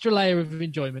extra layer of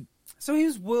enjoyment. So he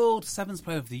was World Sevens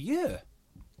Player of the Year,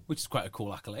 which is quite a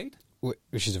cool accolade.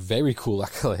 Which is a very cool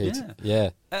accolade. Yeah.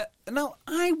 Now,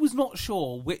 I was not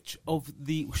sure which of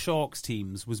the Sharks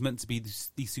teams was meant to be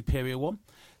the superior one.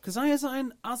 Because as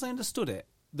I understood it,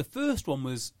 the first one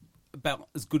was about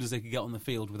as good as they could get on the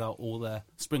field without all their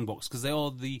Springboks, because they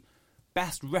are the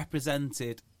best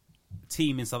represented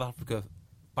team in South Africa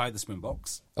by the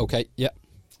Springboks. Okay, yeah.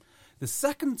 The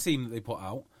second team that they put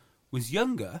out was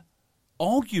younger,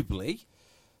 arguably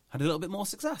had a little bit more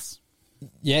success.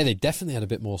 Yeah, they definitely had a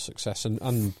bit more success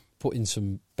and put in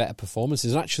some better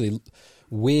performances. And actually,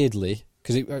 weirdly...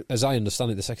 Because as I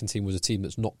understand it, the second team was a team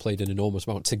that's not played an enormous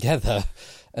amount together.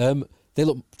 They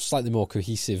look slightly more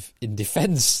cohesive in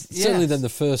defence, certainly than the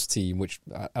first team, which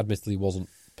admittedly wasn't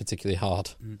particularly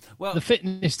hard. Well, the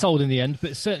fitness told in the end,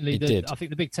 but certainly did. I think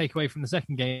the big takeaway from the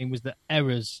second game was the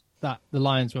errors that the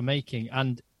Lions were making.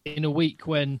 And in a week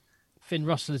when Finn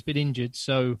Russell has been injured,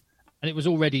 and it was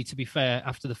already, to be fair,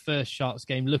 after the first Sharks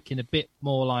game, looking a bit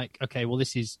more like, okay, well,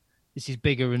 this is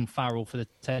bigger and Farrell for the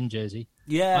 10 jersey.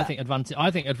 Yeah, I think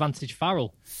advantage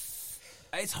Farrell.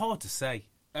 It's hard to say.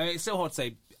 It's so hard to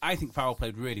say. I think Farrell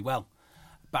played really well,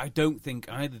 but I don't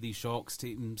think either of these Sharks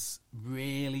teams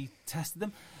really tested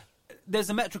them. There's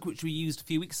a metric which we used a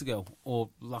few weeks ago, or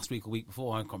last week or week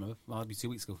before. I can't remember. Well, it'd be 2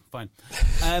 weeks ago. Fine.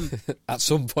 At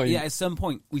some point, yeah, at some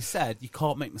point, we said you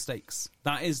can't make mistakes.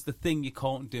 That is the thing you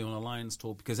can't do on a Lions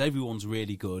tour because everyone's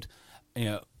really good. You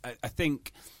know, I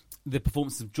think the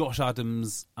performances of Josh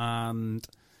Adams and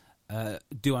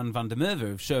Duan van der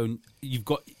Merwe have shown you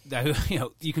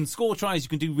can score tries, you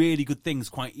can do really good things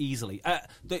quite easily.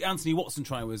 The Anthony Watson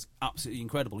try was absolutely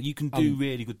incredible. You can do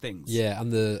really good things. Yeah,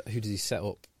 and who did he set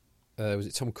up? Was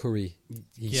it Tom Curry?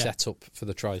 He set up for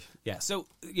the try. Yeah, so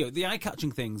the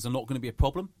eye-catching things are not going to be a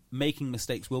problem. Making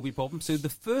mistakes will be a problem. So the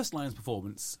first Lions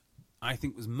performance, I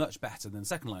think, was much better than the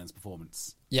second Lions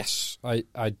performance. Yes, I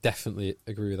definitely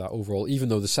agree with that overall. Even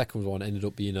though the second one ended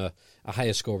up being a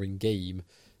higher scoring game,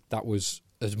 that was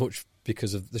as much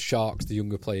because of the Sharks, the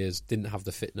younger players, didn't have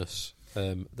the fitness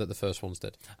that the first ones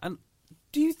did. And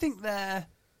do you think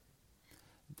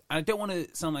I don't want to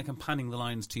sound like I'm panning the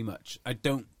Lions too much. I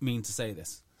don't mean to say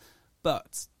this.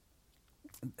 But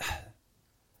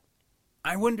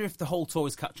I wonder if the whole tour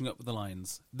is catching up with the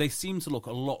Lions. They seem to look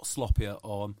a lot sloppier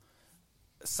on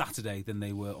Saturday than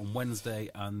they were on Wednesday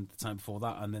and the time before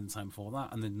that and then the time before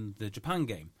that and then the Japan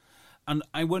game. And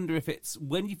I wonder if it's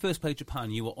when you first played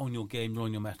Japan, you were on your game, you're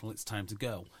on your mettle, it's time to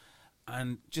go.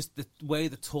 And just the way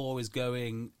the tour is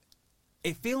going,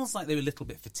 it feels like they're a little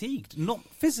bit fatigued. Not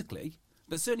physically,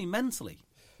 but certainly mentally.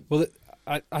 Well,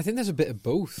 I think there's a bit of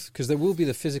both, because there will be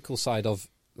the physical side of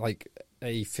like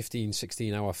a 15,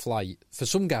 16-hour flight. For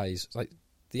some guys, like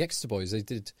the Exeter boys, they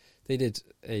did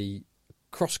a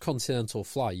cross-continental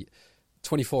flight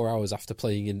 24 hours after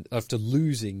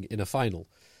losing in a final.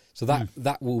 So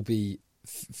that will be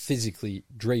physically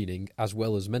draining as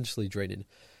well as mentally draining.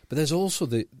 But there's also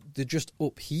the just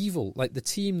upheaval. Like the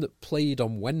team that played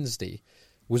on Wednesday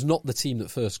was not the team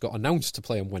that first got announced to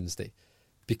play on Wednesday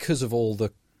because of all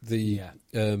the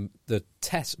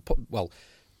test. Well,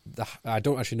 I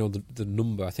don't actually know the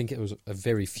number. I think it was a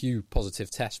very few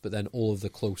positive tests, but then all of the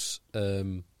close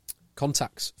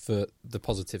contacts for the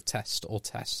positive test or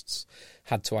tests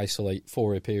had to isolate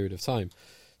for a period of time.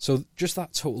 So just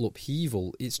that total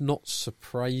upheaval, it's not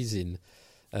surprising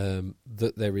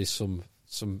that there is some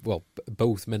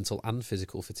both mental and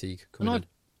physical fatigue coming in.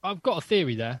 I've got a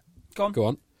theory there. Go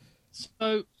on.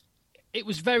 So it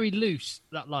was very loose,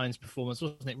 that Lions performance,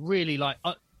 wasn't it? Really, like,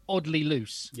 oddly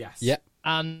loose. Yes. Yeah.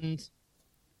 And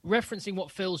referencing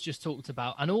what Phil's just talked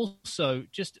about, and also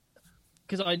just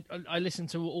because I listened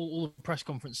to all the press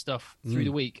conference stuff through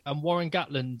the week, and Warren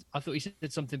Gatland, I thought he said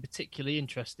something particularly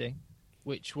interesting,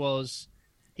 which was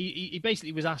he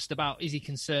basically was asked about, is he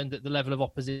concerned that the level of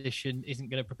opposition isn't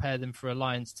going to prepare them for a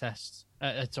Lions test,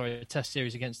 a test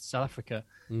series against South Africa?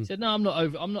 He said, no, I'm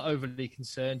not overly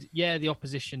concerned. Yeah, the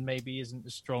opposition maybe isn't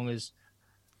as strong as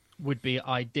would be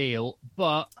ideal,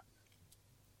 but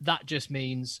that just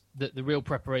means that the real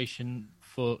preparation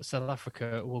for South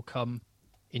Africa will come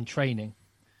in training.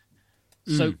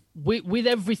 So with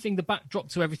everything, the backdrop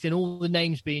to everything, all the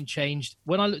names being changed,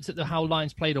 when I looked at how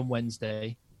Lions played on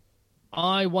Wednesday,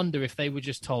 I wonder if they were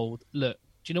just told, look,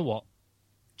 do you know what?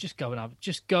 Just go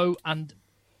and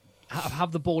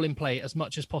have the ball in play as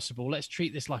much as possible. Let's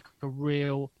treat this like a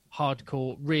real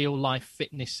hardcore, real life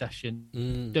fitness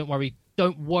session. Don't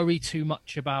worry too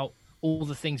much about all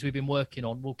the things we've been working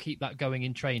on. We'll keep that going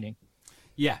in training.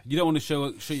 Yeah, you don't want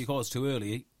to show your colours too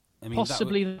early. I mean,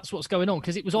 possibly that's what's going on,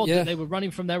 because it was odd that they were running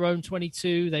from their own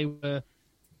 22. They were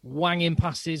wanging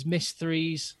passes, missed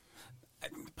threes.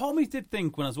 Part of me did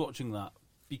think when I was watching that,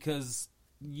 because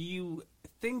you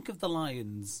think of the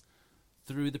Lions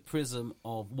through the prism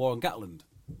of Warren Gatland,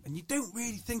 and you don't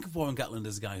really think of Warren Gatland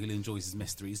as a guy who enjoys his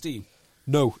missed threes, do you?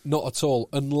 No, not at all,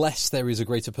 unless there is a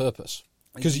greater purpose.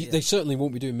 Because they certainly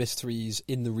won't be doing missed threes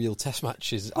in the real test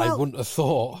matches, well, I wouldn't have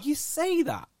thought. You say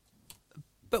that,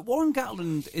 but Warren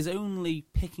Gatland is only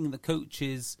picking the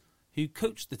coaches who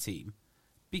coach the team,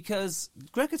 because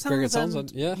Gregor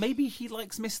Townsend, maybe he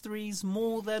likes missed threes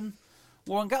more than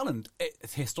Warren Gatland.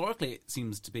 Historically, it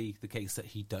seems to be the case that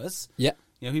he does. Yeah.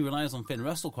 You know, he relies on Finn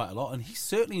Russell quite a lot, and he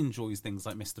certainly enjoys things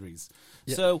like missed threes.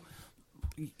 Yeah. So,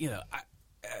 you know,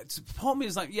 part of me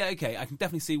is like, yeah, okay, I can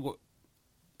definitely see what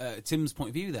Tim's point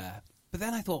of view there. But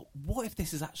then I thought, what if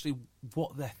this is actually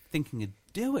what they're thinking of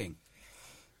doing?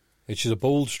 Which is a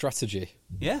bold strategy.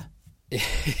 Yeah.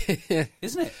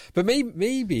 Isn't it? But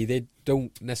maybe they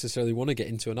don't necessarily want to get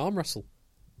into an arm wrestle.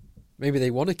 Maybe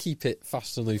they want to keep it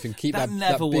fast and loose and keep that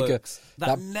never bigger... works.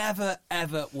 That never,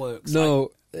 ever works. No,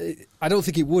 I don't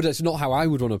think it would. It's not how I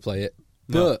would want to play it.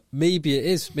 No. But maybe it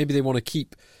is. Maybe they want to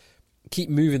keep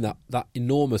moving that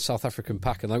enormous South African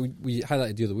pack. And like we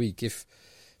highlighted the other week, if,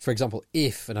 for example,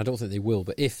 and I don't think they will,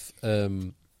 but if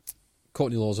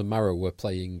Courtney Laws and Marrow were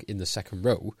playing in the second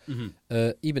row,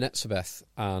 Eben Etzebeth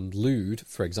and Lude,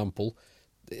 for example,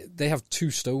 they have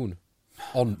 2 stone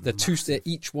on.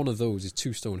 Each one of those is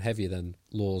 2 stone heavier than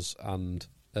Laws and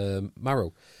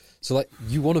Marrow. So, like,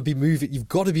 you want to be moving. You've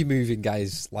got to be moving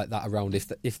guys like that around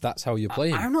if that's how you're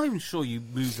playing. I'm not even sure you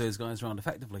move those guys around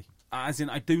effectively. As in,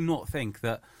 I do not think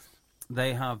that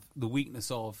they have the weakness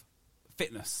of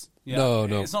fitness. You know?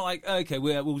 No. It's not like, okay,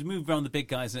 we'll move around the big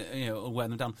guys and wear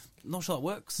them down. Not sure that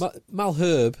works.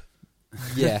 Malherbe,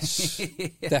 yes,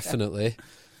 definitely.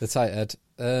 The tight head.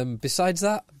 Besides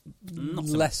that,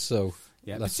 less so.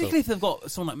 Yeah, particularly if they've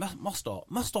got someone like Mostart.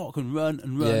 Mostart can run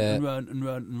and run and run and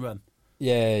run and run.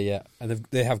 Yeah, and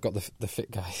they have got the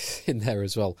fit guys in there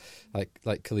as well, like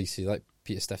Khaleesi, like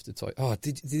Peter Steph du Toit. Oh,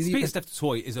 did Peter Steph du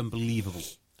Toit is unbelievable.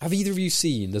 Have either of you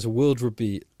seen? There's a World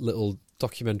Rugby little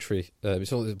documentary.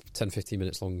 It's only 10-15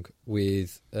 minutes long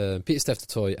with Peter Steph du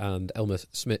Toit and Elmer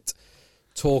Smith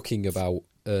talking about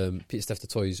Peter Steph du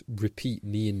Toit's repeat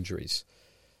knee injuries.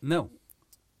 No,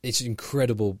 it's an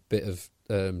incredible bit of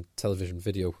television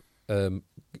video.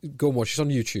 Go and watch. It's on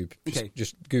YouTube.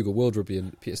 Just Google World Rugby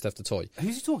and Peter Steph du Toit.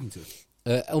 Who's he talking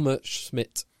to? Elmer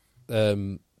Schmidt,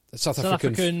 South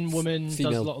African woman,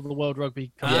 female. Does a lot of the World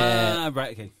Rugby.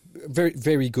 Right, okay. Very,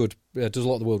 very good. Does a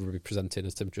lot of the World Rugby presenting,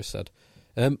 as Tim just said.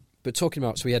 But talking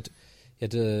about, so he had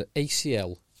a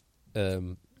ACL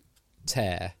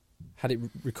tear, had it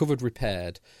recovered,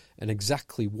 repaired, and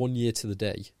exactly 1 year to the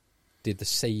day did the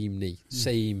same knee,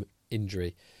 same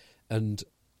injury, and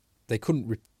they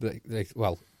couldn't.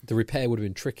 The repair would have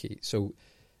been tricky. So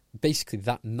basically,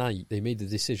 that night they made the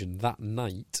decision. That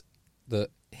night that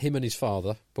him and his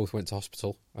father both went to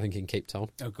hospital. I think in Cape Town.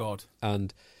 Oh God!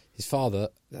 And his father,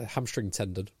 a hamstring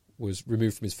tendon, was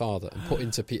removed from his father and put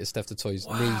into Peter Steph du Toit's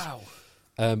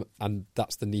knee. And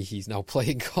that's the knee he's now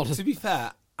playing on. To be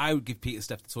fair, I would give Peter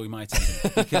Steptoe my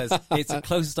team because it's the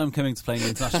closest I'm coming to playing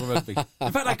international rugby.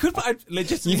 In fact, I'd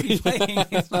legitimately be playing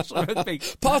international rugby.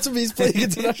 Part of me is playing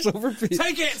international rugby.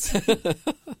 Take it!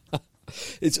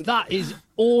 That is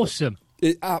awesome.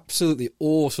 Absolutely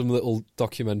awesome little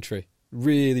documentary.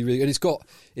 Really, really, and it's got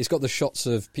the shots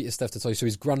of Peter Steptoe. So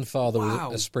his grandfather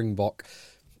was a Springbok.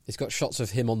 It's got shots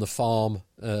of him on the farm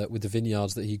with the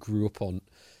vineyards that he grew up on.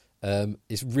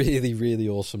 It's really, really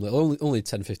awesome. Only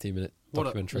 10, 15 minute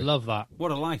documentary. Love that.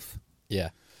 What a life.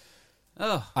 Yeah.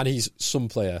 Oh. And he's some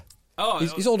player. Oh,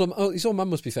 his old man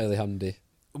must be fairly handy.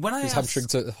 When I his hamstring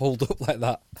to hold up like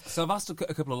that. So I've asked a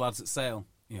couple of lads at Sale,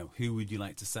 who would you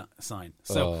like to sign?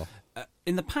 So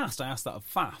in the past, I asked that of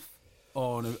Faf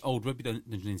on an old Rugby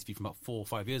Dungeon interview from about 4 or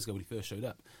 5 years ago when he first showed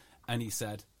up. And he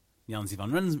said, Janzi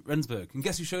van Rensburg. And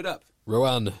guess who showed up?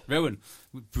 Rowan.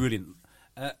 Brilliant.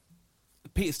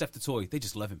 Peter Steptoe, they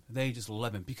just love him. They just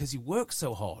love him because he works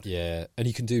so hard. Yeah, and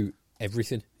he can do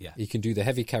everything. Yeah. He can do the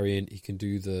heavy carrying, he can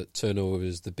do the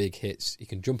turnovers, the big hits, he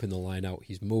can jump in the line out,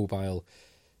 he's mobile,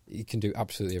 he can do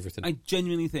absolutely everything. I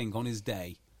genuinely think on his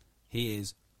day, he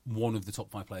is one of the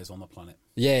top 5 players on the planet.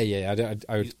 Yeah,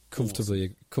 I would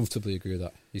comfortably agree with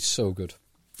that. He's so good.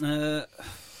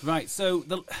 Right, so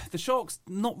the Sharks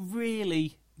not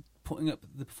really putting up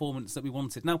the performance that we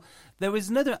wanted. Now, there is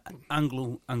another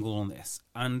angle on this,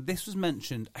 and this was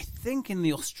mentioned, I think, in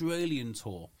the Australian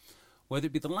tour, whether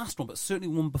it be the last one, but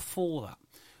certainly one before that,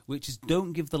 which is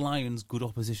don't give the Lions good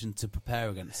opposition to prepare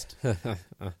against. There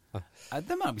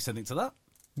might be something to that.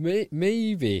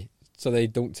 Maybe. So they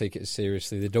don't take it as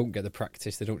seriously, they don't get the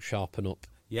practice, they don't sharpen up.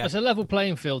 Yeah. It's a level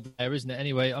playing field there, isn't it?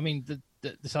 Anyway, I mean,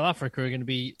 the South Africa are going to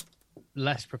be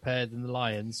less prepared than the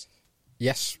Lions.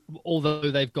 Yes,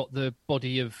 although they've got the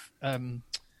body of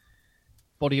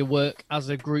work as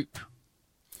a group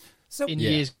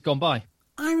years gone by.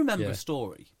 I remember a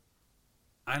story,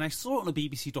 and I saw it on a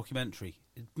BBC documentary,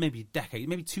 maybe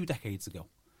 2 decades ago.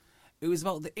 It was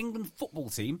about the England football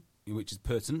team, which is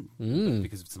pertinent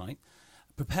because of tonight,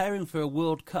 preparing for a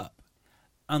World Cup,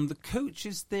 and the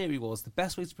coach's theory was the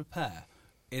best way to prepare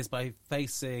is by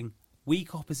facing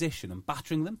weak opposition and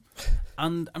battering them.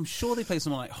 And I'm sure they played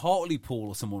someone like Hartlepool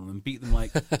or someone and beat them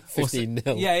like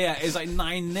 15-0. Yeah, it's like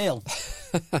 9-0.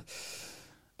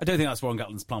 I don't think that's Warren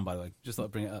Gatland's plan, by the way. Just thought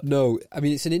I'd bring it up. No, I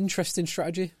mean, it's an interesting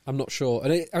strategy. I'm not sure.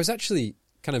 And I was actually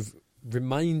kind of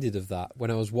reminded of that when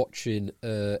I was watching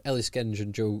Ellis Genge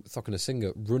and Joe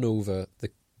Thokonasinga run over the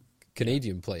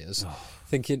Canadian players,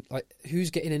 thinking, like,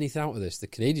 who's getting anything out of this? The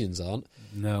Canadians aren't.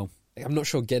 No. I'm not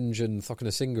sure Genge and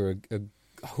Thokonasinga are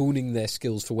honing their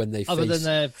skills for when they other than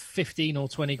their 15 or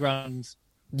 20 grand,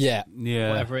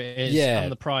 whatever it is,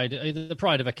 and the pride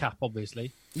of a cap,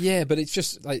 obviously. Yeah, but it's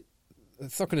just like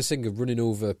Thokonasinga running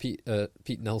over Pete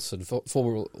Nelson,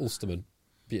 former Ulsterman,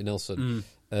 Peter Nelson,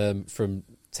 from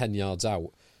 10 yards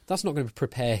out. That's not going to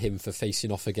prepare him for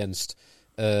facing off against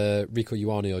Rico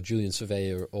Ioane or Julian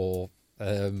Surveyor or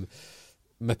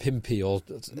Mapimpi or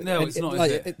no, it's not.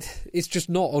 Like, is it? It's just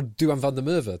not. Or Duan van der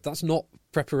Merwe. That's not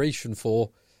preparation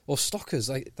for. Or Stockers.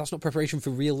 Like, that's not preparation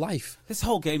for real life. This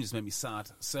whole game just made me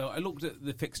sad. So I looked at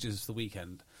the fixtures for the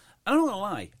weekend, and I'm not gonna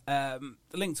lie.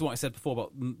 Linked to what I said before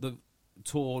about the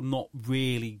tour not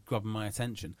really grabbing my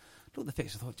attention. Looked at the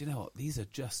fixtures, I thought, do you know what? These are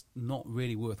just not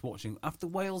really worth watching. After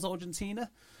Wales, Argentina,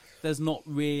 there's not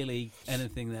really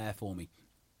anything there for me.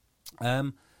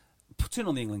 Put in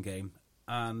on the England game,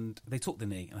 and they took the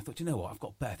knee, and I thought, you know what, I've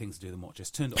got better things to do than watch this.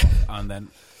 Turned it off, and then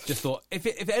just thought, if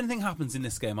anything happens in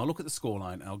this game, I'll look at the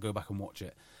scoreline, and I'll go back and watch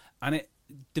it. And it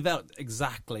developed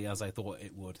exactly as I thought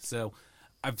it would. So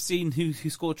I've seen who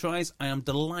scored tries. I am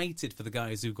delighted for the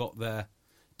guys who got their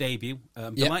debut.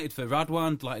 Delighted for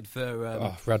Radwan, delighted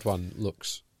for... Radwan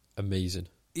looks amazing.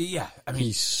 Yeah, I mean...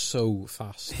 He's so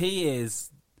fast. He is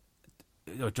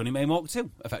Johnny May Mark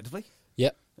 2, effectively.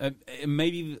 Yeah.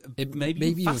 Maybe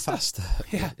even faster.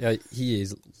 Yeah. He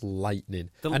is lightning.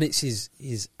 And it's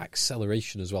his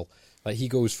acceleration as well. Like, he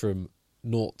goes from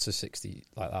 0 to 60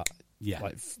 like that. Yeah.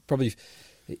 Like, probably...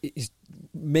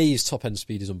 May's top-end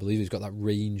speed is unbelievable. He's got that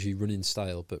rangy running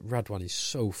style, but Radwan is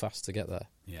so fast to get there.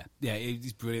 Yeah,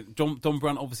 he's brilliant. Don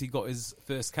Brandt obviously got his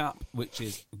first cap, which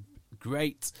is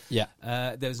great. Yeah.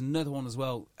 There's another one as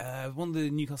well. One of the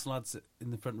Newcastle lads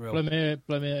in the front row. Jamie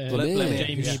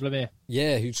Blamire.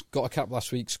 Yeah, who's got a cap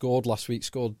last week, scored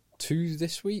 2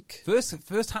 this week.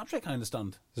 First hat-trick, I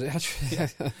understand. Is it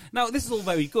actually? Now, this is all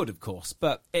very good, of course,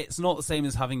 but it's not the same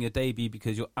as having a debut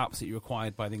because you're absolutely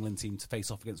required by the England team to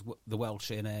face off against the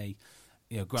Welsh in a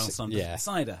Grand Slam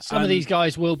decider. Some of these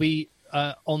guys will be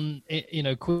on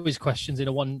quiz questions in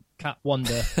a one-cap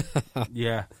wonder.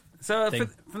 Yeah. thing.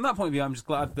 From that point of view, I'm just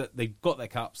glad that they got their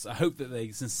caps. I hope that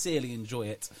they sincerely enjoy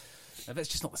it. But it's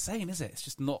just not the same, is it? It's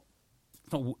just not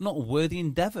a worthy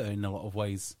endeavour in a lot of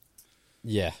ways.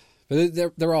 Yeah, but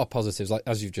there are positives, like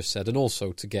as you've just said, and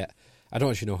also to get. I don't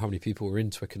actually know how many people were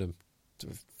in Twickenham,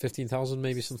 15,000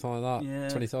 maybe, something like that, Yeah.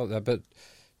 20,000. But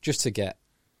just to get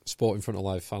sport in front of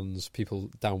live fans, people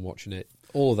down watching it,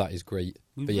 all of that is great.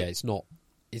 But yeah, it's not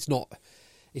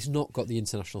got the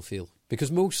international feel,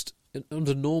 because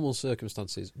under normal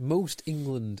circumstances, most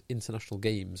England international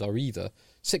games are either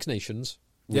Six Nations,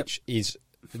 which is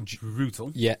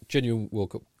Brutal. yeah, genuine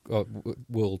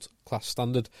world class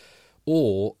standard,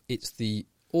 or it's the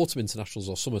autumn internationals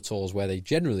or summer tours where they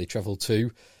generally travel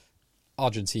to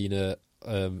Argentina,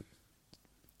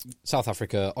 South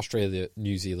Africa, Australia,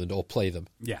 New Zealand, or play them.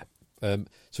 Yeah.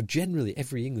 So generally,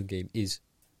 every England game is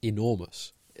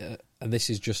enormous, and this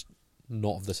is just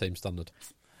not of the same standard.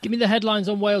 Oh, Give me the headlines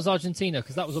on Wales-Argentina,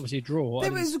 because that was obviously a draw.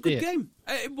 It was a good game.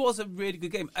 It was a really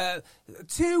good game.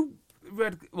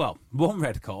 One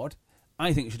red card.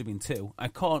 I think it should have been two. I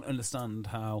can't understand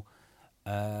how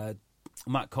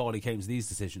Matt Carley came to these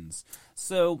decisions.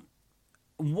 So,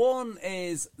 one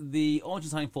is the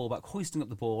Argentine fullback hoisting up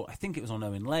the ball. I think it was on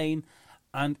Owen Lane,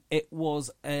 and it was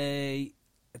a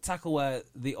tackle where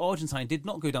the Argentine did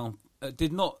not go down,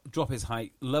 did not drop his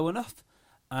height low enough,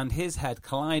 and his head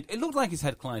collided. It looked like his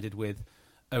head collided with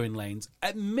Owen Lane's.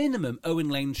 At minimum, Owen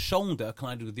Lane's shoulder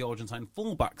collided with the Argentine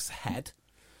fullback's head.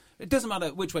 It doesn't matter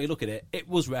which way you look at it. It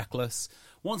was reckless.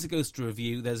 Once it goes to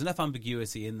review, there's enough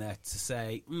ambiguity in there to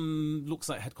say, looks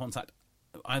like head contact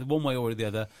either one way or the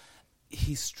other.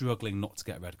 He's struggling not to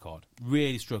get a red card.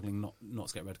 Really struggling not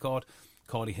to get a red card.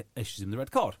 Cardi issues him the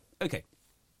red card. Okay.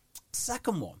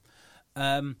 Second one.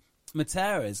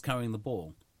 Matera is carrying the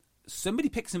ball. Somebody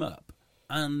picks him up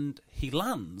and he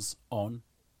lands on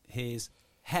his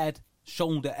head,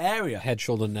 shoulder area. Head,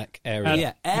 shoulder, neck area.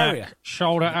 Yeah, area. Neck,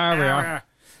 shoulder area.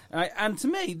 And to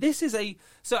me, this is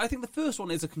so I think the first one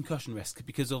is a concussion risk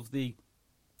because of the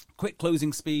quick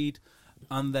closing speed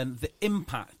and then the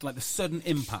impact, like the sudden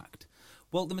impact.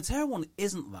 Well, the Matera one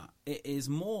isn't that. It is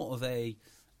more of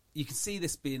you can see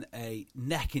this being a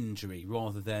neck injury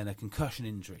rather than a concussion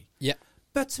injury. Yeah.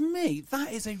 But to me,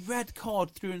 that is a red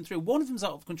card through and through. One of them's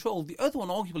out of control. The other one,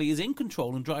 arguably, is in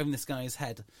control and driving this guy's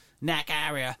head, neck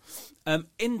area,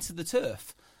 into the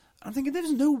turf. I'm thinking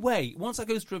there's no way, once that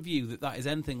goes to review, that is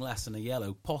anything less than a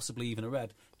yellow, possibly even a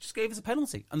red. Just gave us a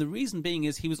penalty. And the reason being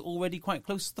is he was already quite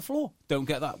close to the floor. Don't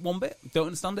get that one bit. Don't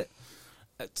understand it.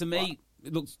 To me,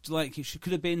 it looks like it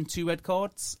could have been 2 red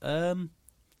cards.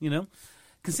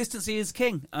 Consistency is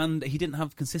king, and he didn't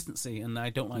have consistency, and I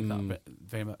don't like that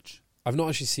very much. I've not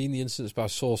actually seen the instance, but I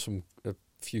saw a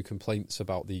few complaints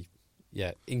about the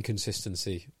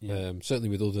inconsistency, certainly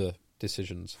with other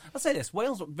decisions. I'll say this,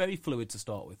 Wales looked very fluid to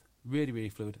start with. Really, really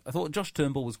fluid. I thought Josh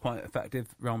Turnbull was quite effective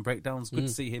around breakdowns. Good to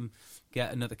see him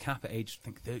get another cap at age, I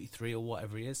think, 33 or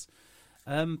whatever he is.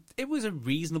 It was a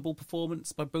reasonable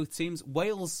performance by both teams.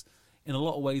 Wales, in a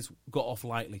lot of ways, got off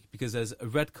lightly because there's a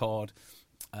red card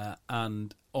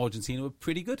and Argentina were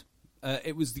pretty good.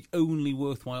 It was the only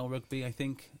worthwhile rugby, I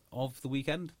think, of the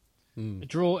weekend. A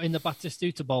draw in the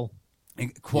Batistuta Bowl.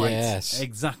 Quite. Yes.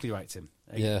 Exactly right, Tim.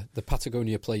 Yeah, the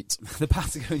Patagonia Plate. The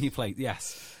Patagonia Plate,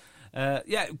 yes.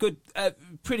 Good.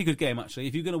 Pretty good game, actually.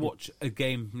 If you're going to watch a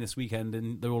game this weekend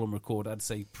and they're all on record, I'd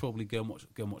say probably go and watch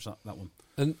that one.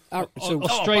 And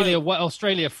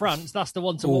Australia, France. That's the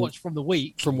one to watch from the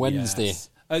week. From Wednesday.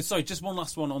 Yes. Sorry, just one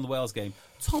last one on the Wales game.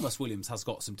 Thomas Williams has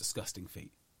got some disgusting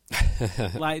feet.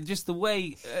 Like just the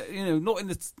way, not in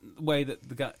the way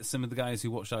that some of the guys who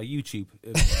watch our YouTube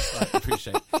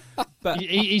appreciate. But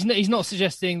he's not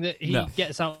suggesting that he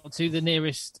gets out to the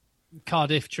nearest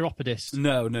Cardiff chiropodist.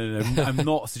 No. I'm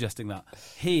not suggesting that.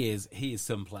 He is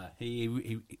some player. He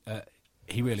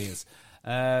really is.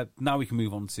 Now we can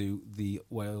move on to the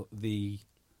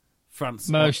France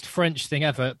most French thing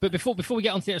ever. But before we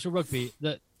get on to the actual rugby,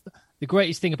 the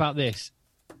greatest thing about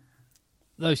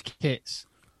those kits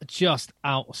are just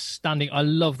outstanding. I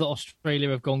love that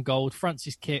Australia have gone gold.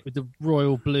 France's kit with the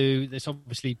royal blue, that's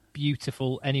obviously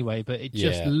beautiful anyway, but it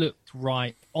just looked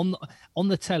right. On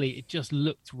the telly, it just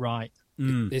looked right.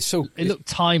 It looked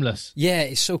timeless. Yeah,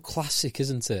 it's so classic,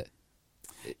 isn't it?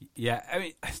 Yeah, I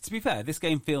mean, to be fair, this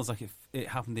game feels like it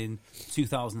happened in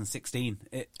 2016.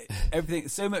 Everything,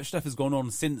 so much stuff has gone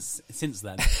on since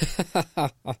then.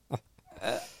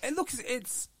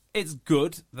 It's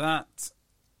good that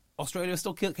Australia are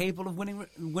still capable of winning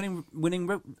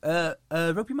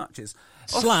rugby matches.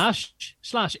 Slash,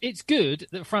 it's good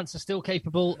that France are still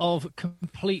capable of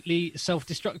completely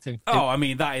self-destructing. Oh, I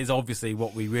mean, that is obviously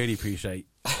what we really appreciate.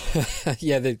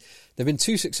 Yeah, they've been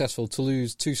too successful.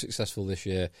 Toulouse, too successful this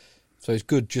year. So it's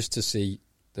good just to see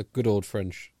the good old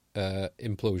French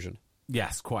implosion.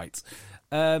 Yes, quite.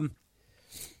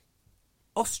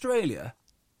 Australia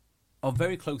are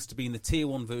very close to being the Tier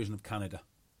 1 version of Canada.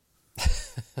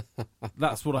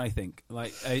 That's what I think.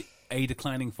 Like a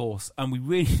declining force, and we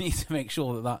really need to make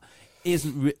sure that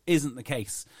isn't the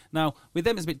case. Now, with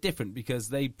them, it's a bit different because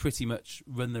they pretty much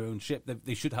run their own ship.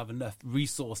 They should have enough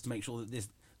resource to make sure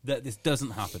that this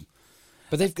doesn't happen.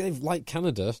 But they've like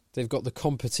Canada, they've got the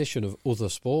competition of other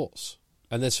sports,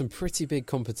 and there's some pretty big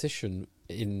competition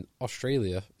in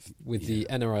Australia with the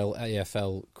NRL,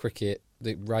 AFL, cricket,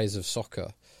 the rise of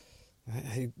soccer.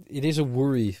 It is a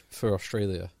worry for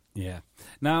Australia. Yeah.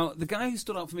 Now, the guy who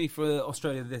stood out for me for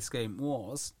Australia this game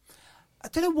was, I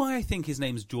don't know why I think his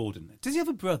name's Jordan. Does he have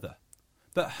a brother?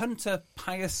 But Hunter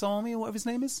Payasami, or whatever his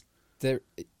name is?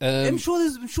 I'm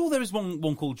sure there is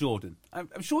one called Jordan.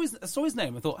 I'm sure I saw his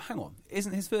name. I thought, hang on,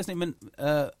 isn't his first name meant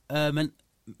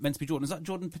to be Jordan? Is that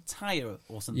Jordan Pataya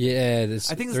or something? Yeah,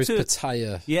 I think there is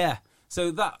Pataya. Yeah.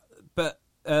 So that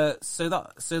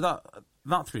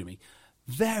threw me.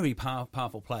 Very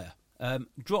powerful player.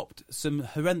 Dropped some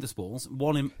horrendous balls,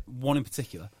 one in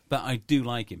particular, but I do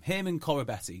like him. Him and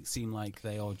Corabetti seem like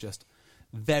they are just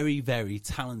very, very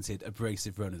talented,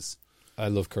 abrasive runners. I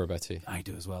love Corabetti. I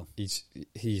do as well.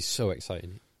 He's so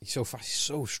exciting. He's so fast. He's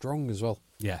so strong as well.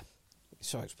 Yeah. He's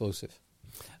so explosive.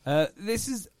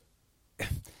 It's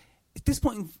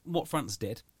disappointing what France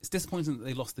did. It's disappointing that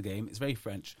they lost the game. It's very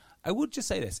French. I would just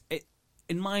say this.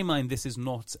 In my mind, this is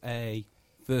not a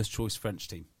first-choice French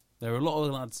team. There are a lot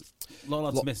of lads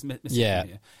missing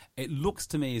here. It looks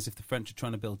to me as if the French are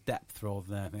trying to build depth rather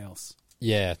than anything else.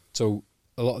 Yeah, so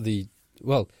a lot of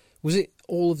was it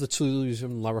all of the Toulouse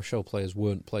and La Rochelle players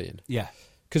weren't playing? Yeah.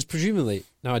 Because presumably,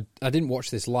 now I didn't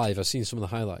watch this live, I've seen some of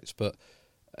the highlights, but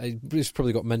it's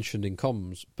probably got mentioned in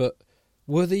comms, but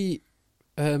were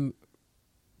presumably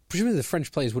the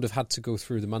French players would have had to go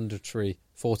through the mandatory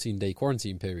 14-day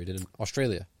quarantine period in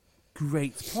Australia?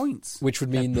 Great point. Which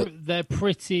would mean that they're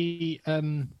pretty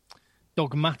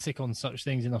dogmatic on such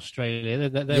things in Australia.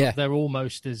 They're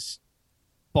almost as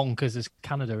bonkers as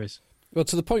Canada is. Well,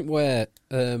 to the point where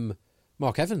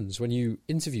Mark Evans, when you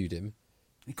interviewed him,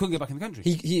 he couldn't get back in the country.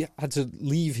 He had to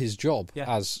leave his job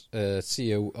as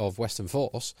CEO of Western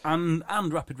Force and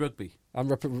Rapid Rugby. And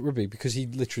Rapid Rugby because he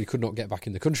literally could not get back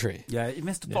in the country. Yeah,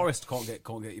 Mr. Forrest can't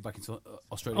get you back into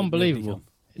Australia. Unbelievable.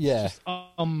 Yeah,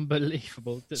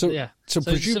 unbelievable. So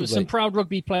presumably, some proud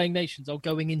rugby playing nations are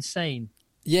going insane.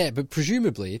 Yeah, but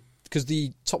presumably, because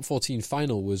the top 14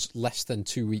 final was less than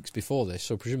 2 weeks before this,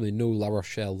 so presumably no La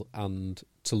Rochelle and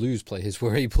Toulouse players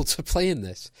were able to play in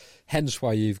this. Hence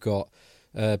why you've got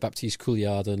Baptiste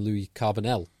Couillard and Louis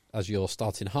Carbonel as your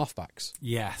starting halfbacks.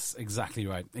 Yes, exactly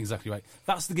right.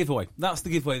 That's the giveaway. That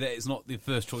it's not the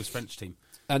first choice French team.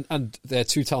 And they're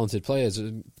two talented players.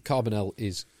 Carbonel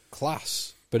is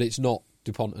class, but it's not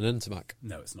Dupont and Entomac.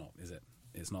 No, it's not, is it?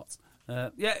 It's not.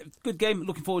 Good game.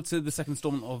 Looking forward to the second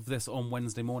instalment of this on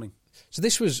Wednesday morning. So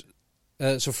this was...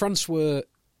 so France were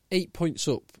 8 points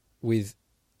up with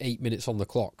 8 minutes on the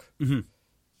clock. Mm-hmm.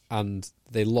 And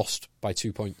they lost by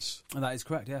 2 points. And that is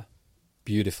correct, yeah.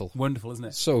 Beautiful. Wonderful, isn't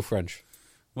it? So French.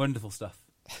 Wonderful stuff.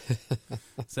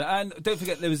 And don't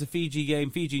forget there was a Fiji game,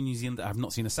 Fiji-New Zealand. I have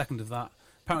not seen a second of that.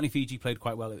 Apparently Fiji played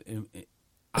quite well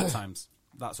at times.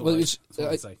 That's what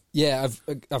I say. Yeah,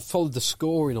 I've followed the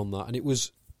scoring on that, and it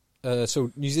was...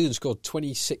 so New Zealand scored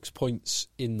 26 points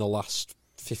in the last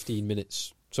 15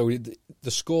 minutes. So the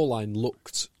scoreline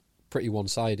looked pretty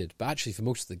one-sided, but actually for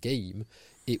most of the game,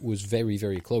 it was very,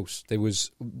 very close. There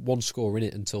was one score in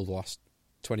it until the last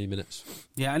 20 minutes.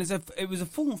 Yeah, and it was a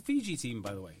full Fiji team,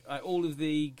 by the way. All of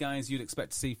the guys you'd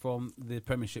expect to see from the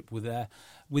Premiership were there,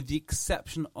 with the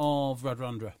exception of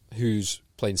Radradra, who's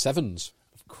playing sevens.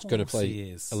 Of course, he's going to play he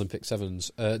is. Olympic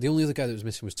sevens. The only other guy that was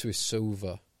missing was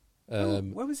Tuisova.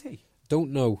 Where was he?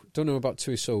 Don't know about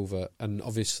Tuisova, and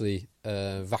obviously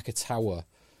Vakatawa,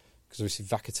 because obviously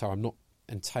Vakatawa, I'm not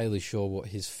entirely sure what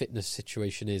his fitness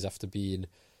situation is after being,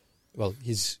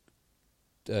 his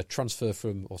transfer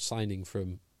or signing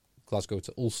from Glasgow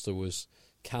to Ulster was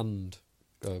canned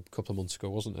a couple of months ago,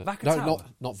 wasn't it? Vakatawa? No,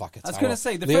 not Vakatawa. I was going to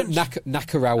say the French.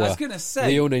 Nakarawa. I was going to say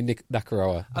Leone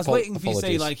Nakarawa. I was waiting for you to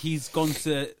say like he's gone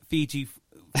to Fiji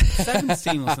sevens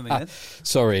team or something. Then.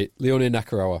 Sorry, Leone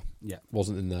Nakarawa. Yeah,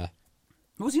 wasn't in there.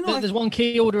 Was he not? There's one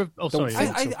key order of... Oh, sorry.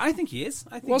 I think he is.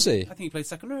 Was he? I think he played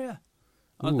second row, yeah.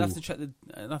 I'll have to check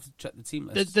the team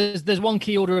list. There's one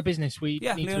key order of business we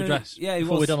need to address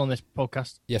before we're done on this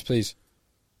podcast. Yes, please.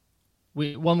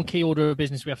 One key order of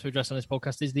business we have to address on this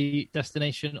podcast is the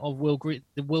destination of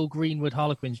the Will Greenwood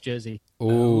Harlequins jersey.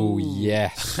 Oh,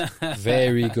 yes.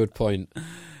 Very good point.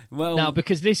 Well, now,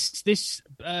 because this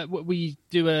we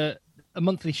do a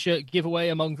monthly shirt giveaway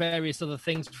among various other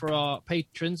things for our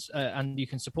patrons, and you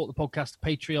can support the podcast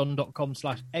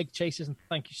patreon.com/eggchasers, and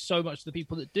thank you so much to the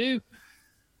people that do.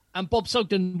 And Bob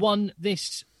Sugden won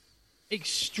this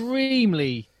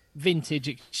extremely vintage,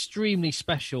 extremely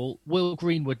special Will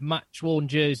Greenwood match-worn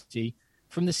jersey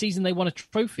from the season they won a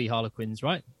trophy, Harlequins,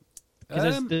 right?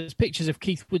 Because there's pictures of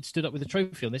Keith Wood stood up with a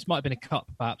trophy on this. Might have been a cup,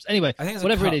 perhaps. Anyway,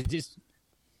 whatever it is, it's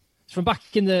from back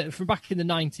in the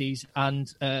 90s,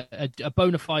 and a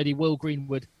bona fide Will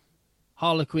Greenwood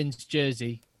Harlequins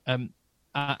jersey, and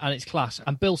it's class.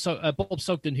 And Bob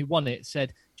Sugden, who won it, said,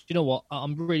 "Do you know what?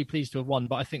 I'm really pleased to have won,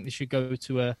 but I think this should go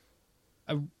to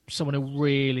someone who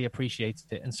really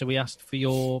appreciated it." And so we asked for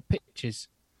your pictures,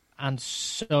 and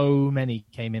so many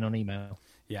came in on email.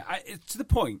 Yeah, it's to the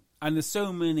point, and there's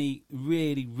so many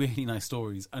really, really nice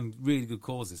stories and really good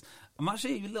causes. I'm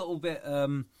actually a little bit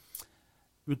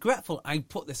regretful I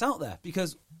put this out there,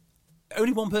 because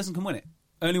only one person can win it.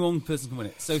 Only one person can win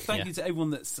it. So thank you to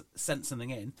everyone that's sent something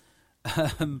in.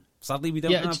 Sadly, we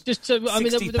don't have just so, I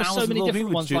mean, there were so many different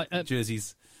ones, like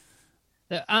jerseys.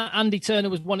 Andy Turner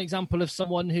was one example of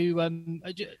someone who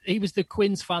he was the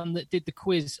Quins fan that did the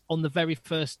quiz on the very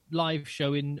first live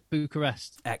show in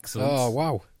Bucharest. Excellent. Oh,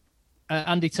 wow.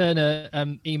 Andy Turner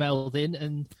emailed in,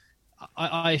 and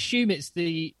I assume it's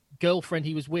the girlfriend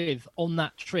he was with on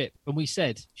that trip. And we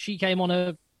said, she came on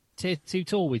a Tier 2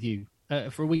 tour with you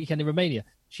for a weekend in Romania.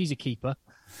 She's a keeper.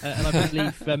 And I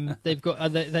believe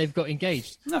they've got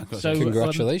engaged. No, so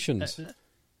congratulations.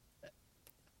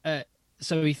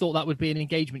 So he thought that would be an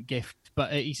engagement gift,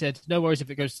 but he said no worries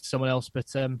if it goes to someone else. But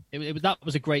that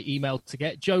was a great email to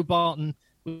get. Joe Barton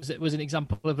was an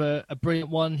example of a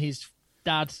brilliant one. His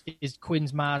dad is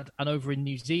Quins mad and over in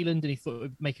New Zealand, and he thought it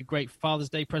would make a great Father's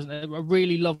Day present. A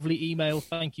really lovely email.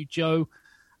 Thank you, Joe.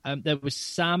 There was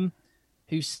Sam,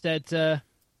 who said,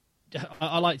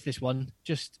 I liked this one.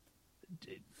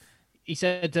 He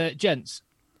said, gents,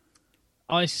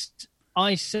 I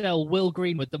sell Will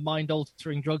Greenwood the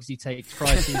mind-altering drugs he takes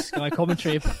prior to his Sky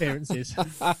commentary appearances.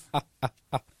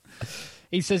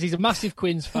 He says he's a massive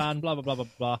Quins fan, blah, blah, blah, blah,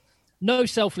 blah. No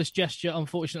selfless gesture,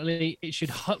 unfortunately. It should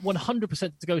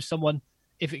 100% to go to someone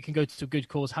if it can go to a good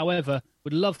cause. However,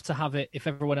 would love to have it if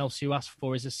everyone else who asked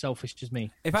for is as selfish as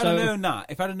me. If I'd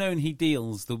have known he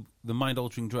deals the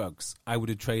mind-altering drugs, I would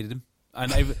have traded him.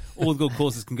 And all the good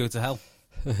causes can go to hell.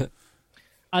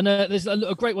 And there's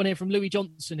a great one here from Louis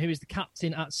Johnson, who is the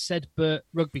captain at Sedbergh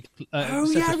Rugby. I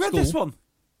read this one.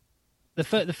 The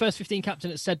first 15 captain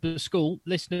at Sedbergh School,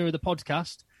 listener of the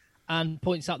podcast, and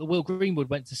points out that Will Greenwood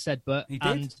went to Sedbergh. He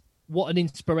did. And what an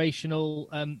inspirational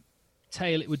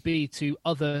tale it would be to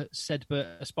other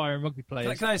Sedbergh aspiring rugby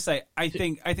players. Can I say, I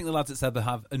think the lads at Sedbergh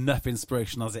have enough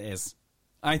inspiration as it is.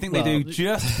 I think they do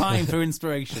just fine for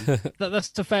inspiration.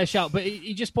 That's a fair shout. But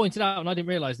he just pointed out, and I didn't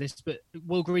realise this, but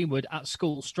Will Greenwood at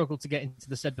school struggled to get into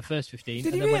the Sedbergh first 15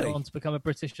 and then went on to become a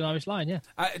British and Irish Lion, yeah.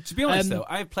 To be honest, though,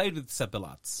 I've played with Sedbergh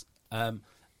lads, and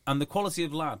the quality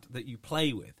of lad that you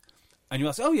play with, and you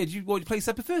ask, oh, yeah, did you play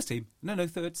Sedbergh first team? No,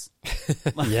 thirds.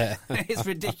 Yeah. It's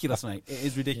ridiculous, mate. It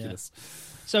is ridiculous. Yeah.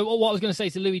 So what I was going to say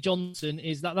to Louis Johnson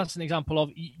is that's an example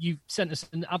of, you sent us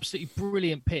an absolutely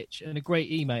brilliant pitch and a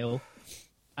great email.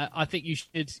 I think you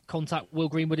should contact Will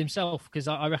Greenwood himself, because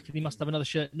I reckon he must have another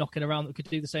shirt knocking around that could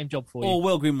do the same job for you. Or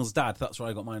Will Greenwood's dad. That's where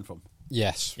I got mine from.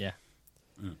 Yes. Yeah.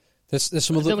 There's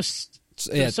some other... There was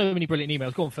so many brilliant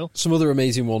emails. Go on, Phil. Some other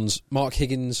amazing ones. Mark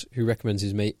Higgins, who recommends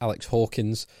his mate Alex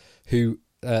Hawkins, who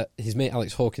his mate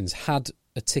Alex Hawkins had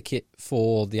a ticket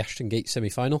for the Ashton Gate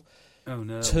semi-final. Oh,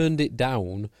 no. Turned it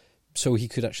down so he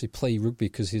could actually play rugby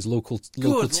because his local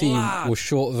team was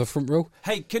short of a front row.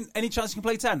 Hey, any chance you can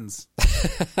play tens?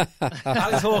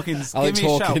 Alex Hawkins.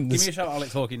 Give me a shout,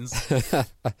 Alex Hawkins.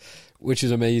 Which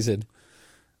is amazing.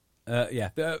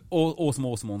 Awesome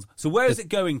ones. So where is it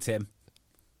going, Tim?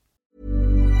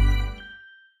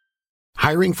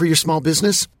 Hiring for your small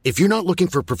business? If you're not looking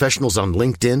for professionals on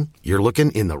LinkedIn, you're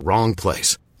looking in the wrong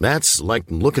place. That's like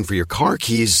looking for your car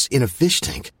keys in a fish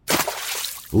tank.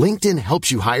 LinkedIn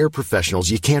helps you hire professionals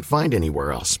you can't find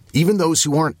anywhere else, even those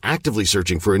who aren't actively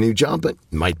searching for a new job but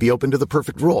might be open to the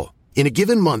perfect role. In a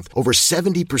given month, over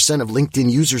 70% of LinkedIn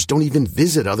users don't even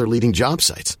visit other leading job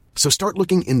sites. So start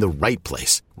looking in the right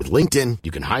place. With LinkedIn,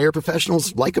 you can hire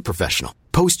professionals like a professional.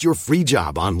 Post your free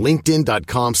job on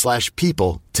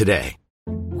linkedin.com/people today.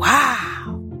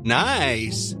 Wow.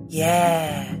 Nice.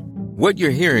 Yeah. What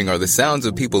you're hearing are the sounds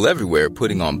of people everywhere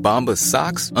putting on Bombas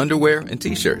socks, underwear, and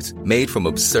T-shirts made from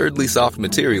absurdly soft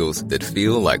materials that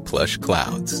feel like plush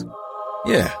clouds.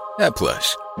 Yeah, that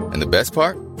plush. And the best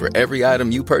part? For every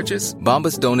item you purchase,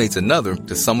 Bombas donates another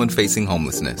to someone facing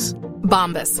homelessness.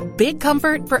 Bombas. Big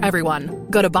comfort for everyone.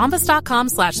 Go to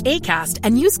bombas.com/ACAST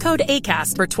and use code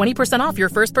ACAST for 20% off your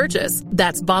first purchase.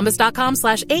 That's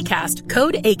bombas.com/ACAST.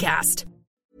 Code ACAST.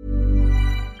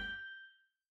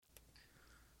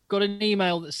 Got an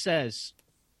email that says,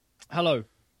 "Hello,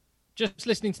 just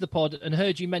listening to the pod and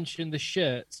heard you mention the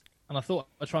shirt, and I thought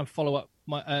I'd try and follow up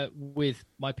with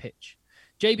my pitch.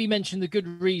 JB mentioned the good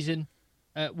reason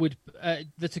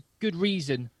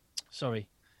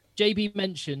JB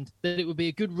mentioned that it would be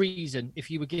a good reason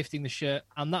if you were gifting the shirt,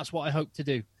 and that's what I hope to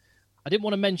do. I didn't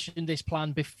want to mention this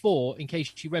plan before in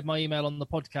case you read my email on the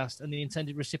podcast and the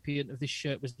intended recipient of this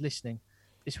shirt was listening.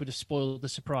 This would have spoiled the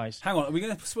surprise." Hang on, are we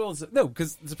going to spoil the... No,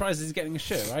 because the surprise is getting a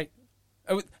shirt, right?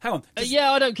 Oh, hang on.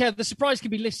 Yeah, I don't care. The surprise could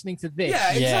be listening to this.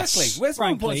 Yeah, exactly. Yes. Where's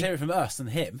the point to hear it from us and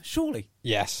him? Surely.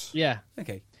 Yes. Yeah.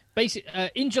 Okay.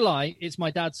 In July, it's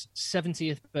my dad's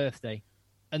 70th birthday,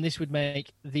 and this would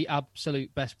make the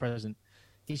absolute best present.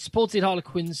 He supported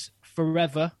Harlequins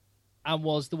forever and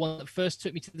was the one that first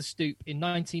took me to the Stoop in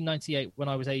 1998 when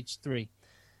I was aged 3.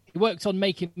 He worked on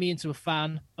making me into a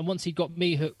fan, and once he got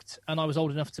me hooked and I was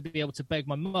old enough to be able to beg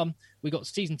my mum, we got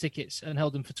season tickets and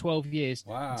held them for 12 years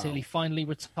until he finally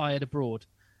retired abroad.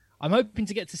 I'm hoping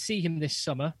to get to see him this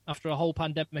summer after a whole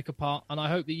pandemic apart, and I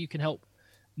hope that you can help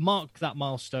mark that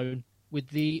milestone with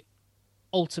the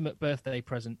ultimate birthday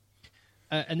present.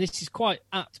 And this is quite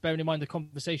apt, bearing in mind the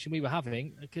conversation we were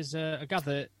having, because I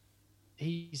gather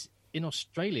he's in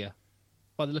Australia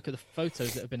by the look of the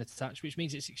photos that have been attached, which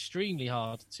means it's extremely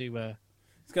hard to... He's going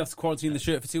to have to quarantine the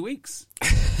shirt for 2 weeks.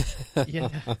 Yeah.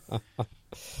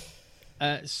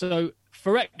 So,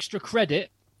 for extra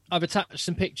credit, I've attached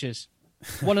some pictures.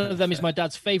 One of them is my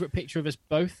dad's favourite picture of us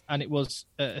both, and it was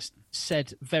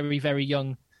said very, very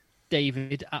young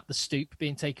David at the Stoop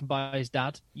being taken by his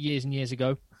dad years and years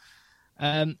ago.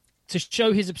 To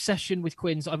show his obsession with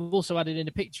Quins, I've also added in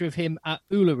a picture of him at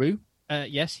Uluru.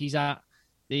 Yes, he's at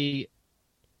the...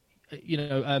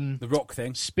 the rock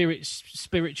thing,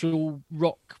 spiritual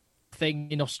rock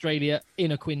thing in Australia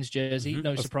in a Quins jersey. Mm-hmm.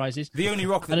 No surprises. The only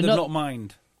rock that does not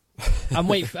mind. And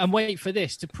wait for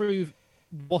this to prove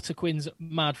what a Quins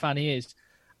mad fan he is,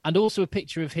 and also a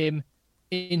picture of him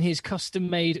in his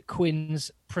custom-made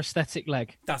Quins prosthetic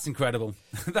leg. That's incredible.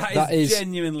 that is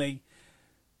genuinely.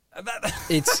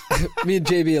 It's me and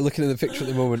JB are looking at the picture at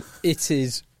the moment. It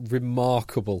is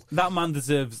remarkable. That man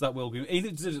deserves that Will Green. He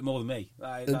deserves it more than me.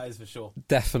 That is for sure.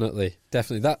 Definitely.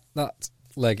 That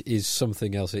leg is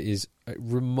something else. It is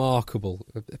remarkable.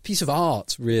 A piece of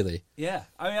art, really. Yeah,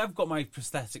 I mean, I've got my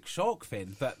prosthetic shark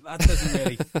fin, but that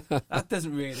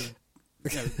doesn't really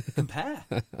compare.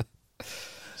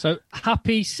 So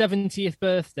happy 70th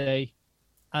birthday.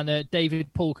 And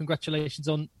David, Paul, congratulations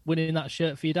on winning that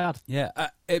shirt for your dad. Yeah,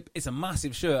 it's a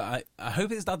massive shirt. I hope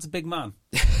his dad's a big man,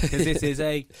 because this is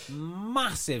a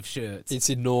massive shirt. It's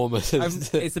enormous.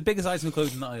 It's the biggest item of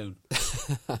clothing that I own.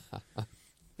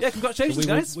 Yeah, congratulations,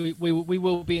 guys. We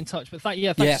will be in touch. But thanks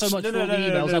so much for all the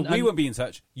emails. No, we won't be in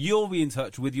touch. You'll be in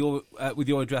touch with your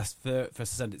address for us to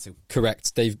send it to.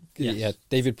 Correct.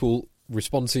 David Poole,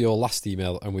 respond to your last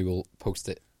email and we will post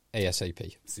it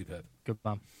ASAP. Superb. Good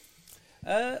man.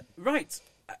 Right.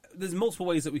 There's multiple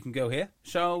ways that we can go here.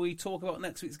 Shall we talk about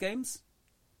next week's games?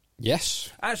 Yes.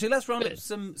 Actually, let's round up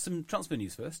some transfer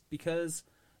news first, because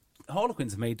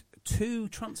Harlequins have made 2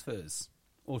 transfers,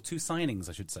 or 2 signings,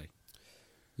 I should say.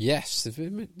 Yes. There's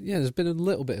been a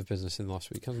little bit of business in the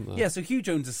last week, hasn't there? Yeah, so Hugh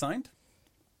Jones has signed.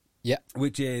 Yeah.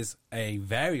 Which is a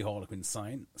very Harlequin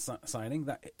signing,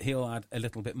 that he'll add a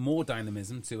little bit more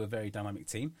dynamism to a very dynamic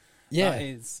team.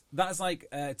 Yeah, that's like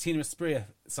Tina Espria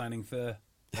signing for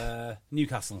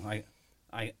Newcastle.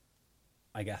 I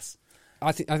guess.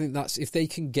 I think that's, if they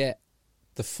can get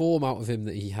the form out of him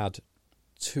that he had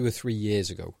 2 or 3 years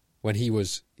ago when he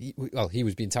was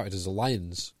being touted as a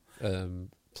Lions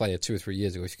player 2 or 3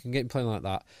 years ago. If you can get him playing like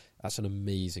that, that's an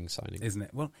amazing signing, isn't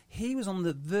it? Well, he was on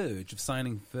the verge of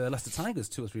signing for Leicester Tigers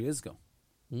 2 or 3 years ago.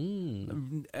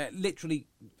 Literally,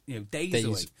 days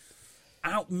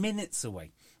away, minutes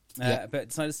away. But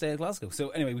decided to stay at Glasgow. So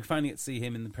anyway, we finally get to see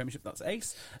him in the Premiership. That's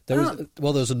ace. There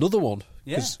was another one,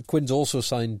 because Quins also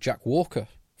signed Jack Walker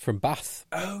from Bath.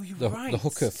 Oh, you're right. The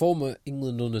hooker, former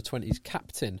England under-20s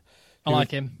captain. I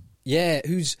like him. Yeah,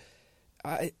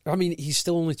 I mean, he's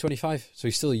still only 25, so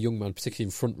he's still a young man, particularly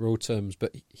in front row terms,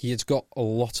 but he has got a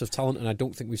lot of talent, and I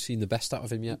don't think we've seen the best out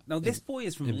of him yet. Now, this boy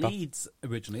is from Leeds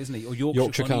originally, isn't he? Or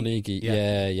Yorkshire Carnegie.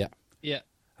 Yeah.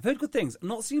 I've heard good things. I'm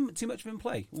not seen too much of him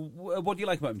play. What do you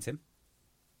like about him, Tim?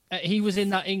 He was in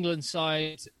that England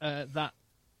side that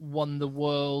won the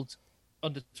World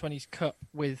Under-20s Cup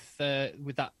with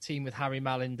that team with Harry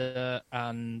Malinder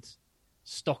and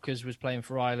Stockers was playing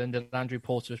for Ireland and Andrew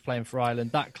Porter was playing for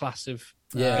Ireland. That class of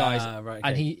guys, right, okay.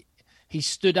 and he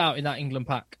stood out in that England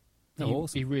pack.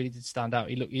 Awesome. He really did stand out.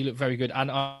 He looked very good, and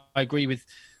I agree with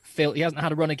Phil. He hasn't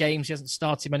had a run of games. He hasn't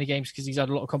started many games because he's had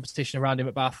a lot of competition around him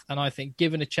at Bath. And I think,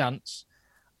 given a chance,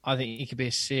 I think he could be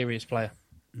a serious player.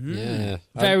 Yeah,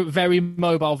 very, very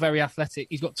mobile, very athletic.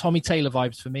 He's got Tommy Taylor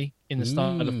vibes for me in the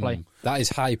style of play. That is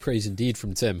high praise indeed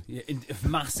from Tim. Yeah,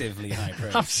 massively high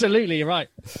praise. Absolutely, you're right.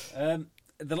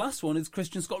 The last one is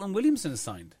Christian Scotland Williamson has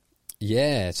signed.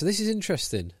 Yeah, so this is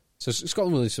interesting. So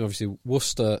Scotland Williamson, obviously,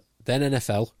 Worcester, then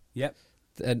NFL. Yep.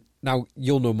 And now,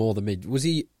 you'll know more than me. Was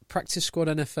he practice squad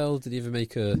NFL? Did he ever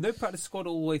make a... No practice squad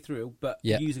all the way through, but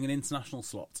using an international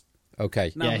slot.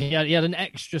 Okay. Now, he had an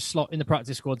extra slot in the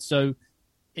practice squad, so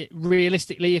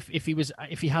realistically, if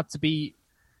he had to be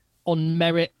on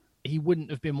merit, he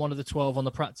wouldn't have been one of the 12 on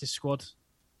the practice squad.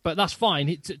 But that's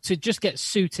fine. To just get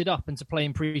suited up and to play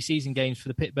in pre-season games for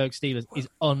the Pittsburgh Steelers is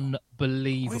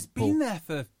unbelievable. Well, he's been there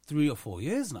for 3 or 4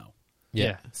 years now.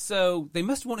 Yeah. So they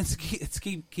must want to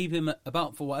keep him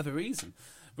about for whatever reason.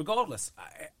 Regardless,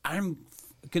 I'm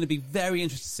going to be very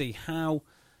interested to see how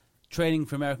training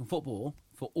for American football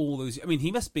for all those... I mean,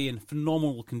 he must be in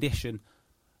phenomenal condition,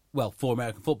 well, for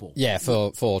American football. Yeah,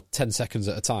 for 10 seconds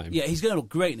at a time. Yeah, he's going to look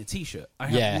great in a T-shirt. I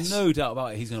have no doubt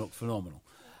about it. He's going to look phenomenal.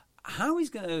 How he's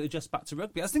going to adjust back to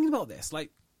rugby? I was thinking about this. Like,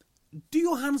 do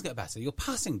your hands get better? Your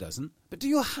passing doesn't, but do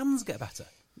your hands get better?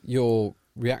 Your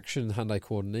reaction, hand-eye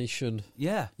coordination.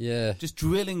 Yeah. Yeah. Just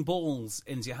drilling balls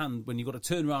into your hand when you've got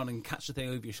to turn around and catch the thing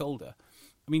over your shoulder.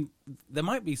 I mean, there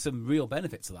might be some real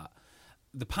benefit to that.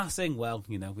 The passing, well,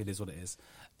 it is what it is.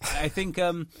 I think...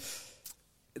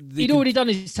 he'd already done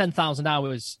his 10,000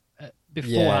 hours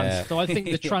beforehand, Yeah. so I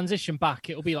think the transition back,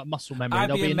 it'll be like muscle memory. I'd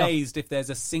There'll be be amazed if there's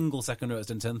a single second that's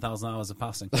done 10,000 hours of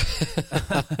passing. But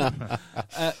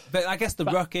I guess the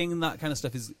rucking and that kind of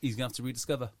stuff he's going to have to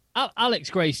rediscover. Alex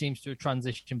Gray seems to have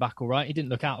transitioned back all right. He didn't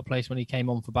look out of place when he came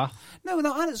on for Bath. No,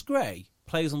 Alex Gray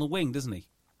plays on the wing, doesn't he?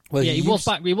 Well, yeah, he was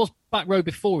back row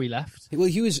before he left. Well,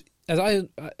 he was, as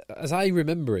I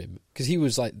remember him, because he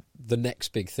was like the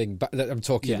next big thing. I'm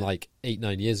talking like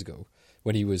 8-9 years ago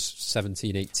when he was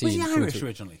 17, 18. Was he Irish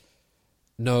originally?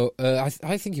 No, I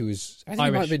think he was. I think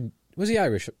Irish. he might have been. Was he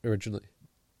Irish originally?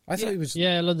 I thought he was.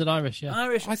 Yeah, London Irish. Yeah,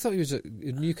 Irish. I thought he was at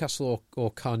Newcastle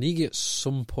or Carnegie at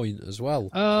some point as well.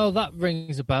 Oh, that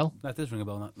rings a bell. That does ring a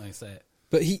bell. Now you say it.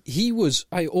 But he was.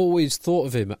 I always thought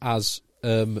of him as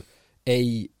the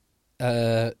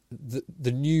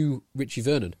new Richie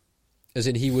Vernon, as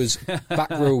in he was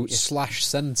back row /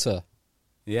 centre.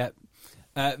 Yeah,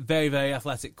 very, very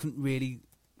athletic. Couldn't really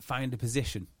find a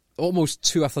position. Almost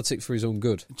too athletic for his own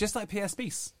good. Just like P.S.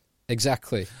 Beast.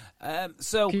 Exactly.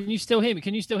 So Can you still hear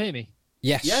me?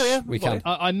 Yes, Yeah, we can.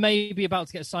 I may be about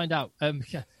to get signed out.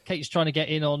 Kate's trying to get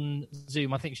in on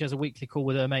Zoom. I think she has a weekly call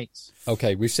with her mates.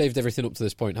 Okay, we've saved everything up to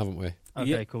this point, haven't we?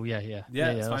 Okay, Yeah. cool. Yeah,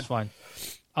 that's fine.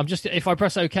 I'm just, if I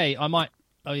press OK, I might.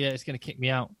 Oh yeah, it's going to kick me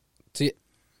out.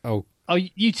 Oh,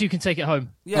 you two can take it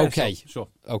home. yeah, Okay. sure.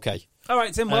 Okay. All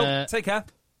right, Tim. Well, take care.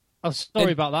 Oh,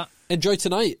 sorry about that. Enjoy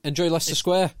tonight. Enjoy Leicester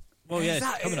Square. Well, yeah,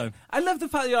 it's coming home. I love the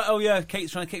fact that you're like, oh yeah,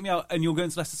 Kate's trying to kick me out, and you're going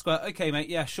to Leicester Square. Okay, mate.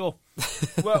 Yeah, sure.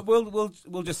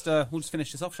 we'll just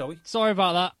finish this off, shall we? Sorry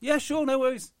about that. Yeah, sure. No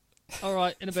worries. All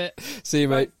right, in a bit. See you,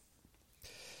 mate.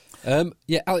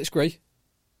 Alex Gray,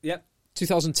 Yep.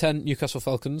 2010 Newcastle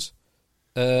Falcons,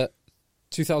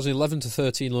 2011 to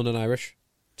 13 London Irish,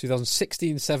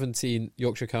 2016-17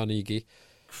 Yorkshire Carnegie.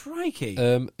 Crikey.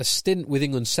 A stint with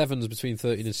England Sevens between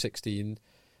 13 and 16,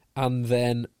 and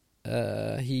then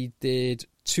he did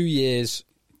 2 years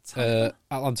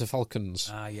Atlanta Falcons.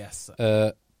 Ah, yes.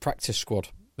 Practice squad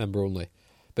member only.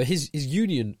 But his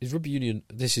rugby union,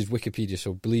 this is Wikipedia,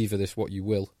 so believe this what you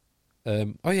will.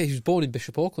 He was born in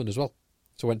Bishop Auckland as well.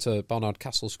 So went to Barnard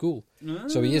Castle School.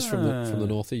 So he is from the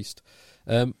northeast.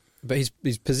 But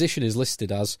his position is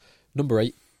listed as number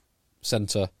 8,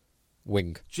 centre,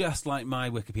 wing. Just like my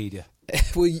Wikipedia.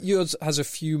 Well, yours has a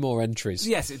few more entries.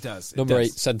 Yes, it does. Number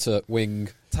 8, centre, wing.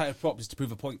 Tighted prop just to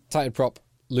prove a point. Tighted prop,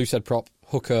 loose head prop,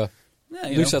 hooker, Yeah,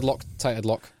 loose head lock, tight head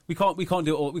lock. We can't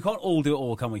do it all. We can't all do it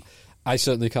all, can we? I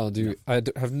certainly can't do. I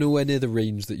have nowhere near the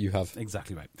range that you have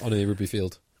Exactly right. on a rugby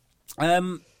field.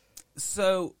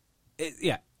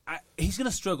 he's going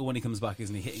to struggle when he comes back,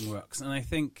 isn't he, hitting rucks? And I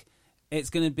think it's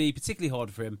going to be particularly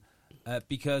hard for him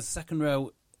because second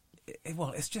row,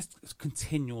 it's just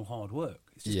continual hard work.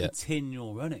 It's just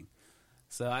continual running.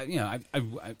 So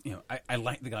I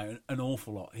like the guy an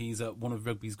awful lot. He's one of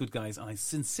rugby's good guys, and I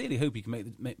sincerely hope he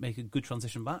can make a good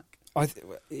transition back.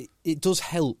 It does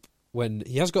help when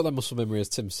he has got that muscle memory, as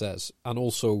Tim says, and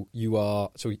also he's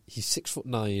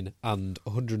 6'9" and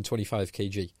 125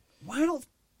 kg. Why not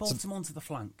bolt him onto the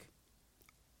flank?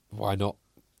 Why not?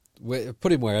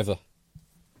 Put him wherever.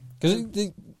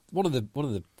 Because one of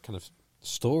the kind of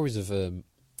stories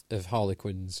of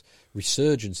Harlequin's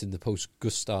resurgence in the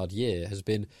post-Gustard year has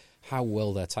been how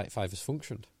well their tight five has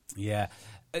functioned. Yeah.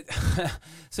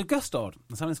 So Gustard, I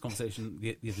was having this conversation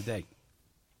the other day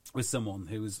with someone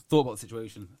who has thought about the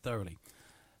situation thoroughly.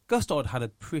 Gustard had a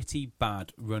pretty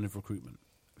bad run of recruitment,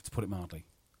 to put it mildly,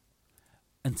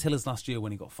 until his last year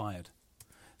when he got fired.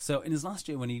 So in his last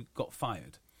year when he got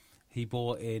fired, he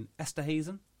brought in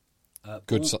Esterhazen.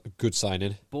 Good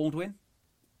signing. Baldwin.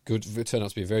 Good. It turned out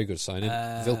to be a very good signing.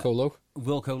 Wilco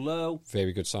Lowe.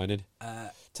 Very good signing.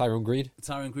 Tyrone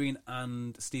Green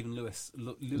and Stephen Lewis.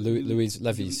 Louis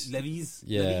Levies.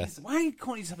 Yeah. Levies. Why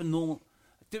can't you just have a normal...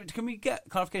 Can we get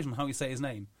clarification on how you say his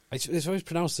name? It's always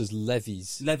pronounced as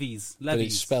Levies. Levies. But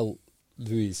it's spelled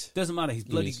Louis. Doesn't matter. He's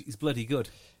bloody good.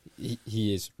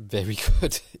 He is very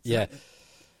good. Yeah.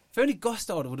 If only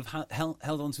Gustard would have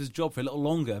held on to his job for a little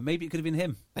longer, maybe it could have been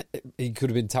him. He could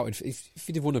have been touted. If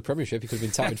he'd have won a Premiership, he could have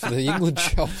been touted for the England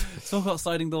job. Talk about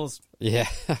sliding doors. Yeah,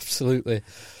 absolutely.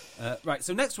 Right,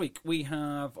 so next week we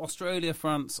have Australia,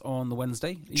 France on the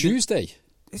Wednesday. Tuesday.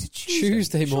 Is it Tuesday?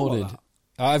 Tuesday morning. Sure,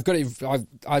 I've got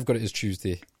it as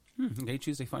Tuesday. Okay,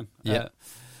 Tuesday, fine. Yeah.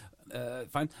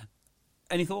 Fine.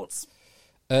 Any thoughts?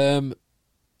 Now,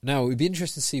 it would be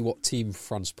interesting to see what team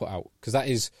France put out, because that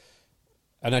is...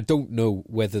 And I don't know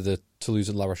whether the Toulouse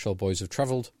and La Rochelle boys have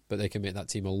travelled, but they can make that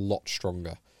team a lot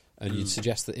stronger. And you'd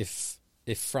suggest that if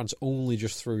France only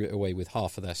just threw it away with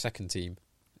half of their second team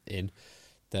in,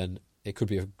 then it could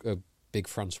be a big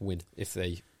France win if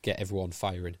they get everyone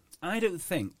firing. I don't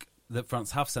think that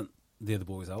France have sent the other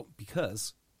boys out,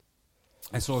 because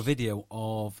I saw a video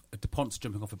of Dupont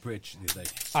jumping off a bridge the other day.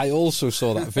 I also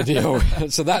saw that video.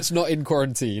 So that's not in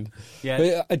quarantine. Yeah.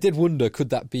 But I did wonder,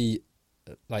 could that be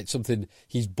like something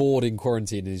he's bored in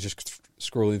quarantine and he's just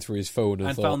scrolling through his phone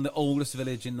and found the oldest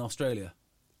village in Australia?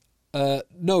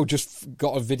 No, just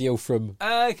got a video from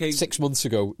 6 months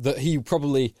ago that he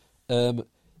probably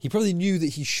knew that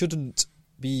he shouldn't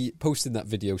be posting that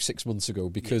video 6 months ago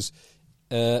because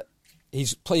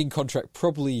his playing contract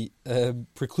probably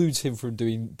precludes him from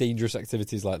doing dangerous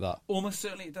activities like that. Almost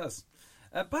certainly it does.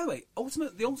 By the way,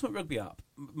 the Ultimate Rugby app,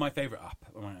 my favourite app,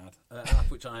 I might add, an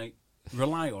app which I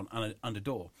rely on and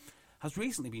adore, has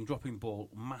recently been dropping the ball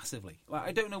massively. Like,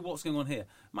 I don't know what's going on here.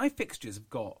 My fixtures have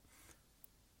got,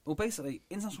 well, basically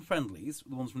international friendlies,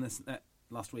 the ones from this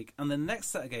last week, and the next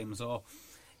set of games are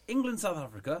England, South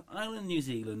Africa, Ireland, New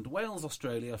Zealand, Wales,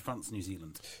 Australia, France, New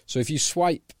Zealand. So if you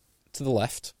swipe to the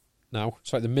left now,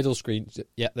 swipe the middle screen,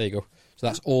 yeah, there you go. So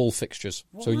that's all fixtures.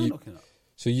 What am I looking at?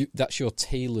 So that's your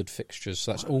tailored fixtures.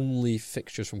 So that's only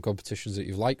fixtures from competitions that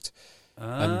you've liked.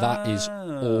 And that is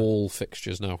all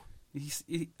fixtures now.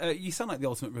 You sound like the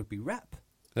Ultimate Rugby rep.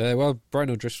 Well, Brian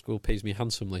O'Driscoll pays me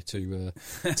handsomely to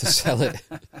sell it.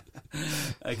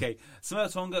 Okay, Samoa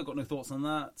Tonga, got no thoughts on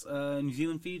that. New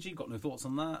Zealand, Fiji, got no thoughts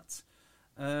on that.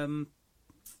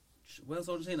 Wales,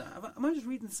 Argentina. Am I just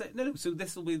reading the same? No, so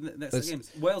this will be the next games.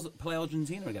 Wales play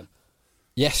Argentina again.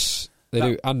 Yes, they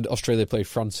do. And Australia play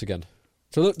France again.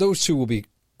 So those two will be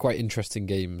quite interesting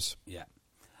games. Yeah.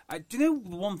 Do you know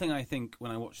the one thing I think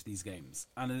when I watch these games,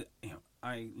 and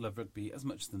I love rugby as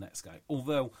much as the next guy,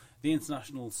 although the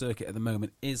international circuit at the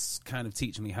moment is kind of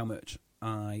teaching me how much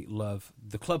I love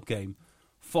the club game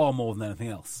far more than anything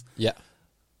else. Yeah.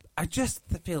 I just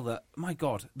feel that, my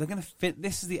God, they're going to fit.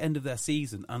 This is the end of their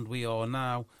season, and we are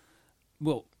now,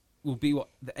 will be,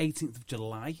 the 18th of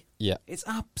July? Yeah. It's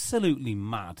absolutely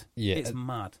mad. Yeah. It's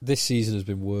mad. This season has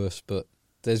been worse, but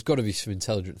there's got to be some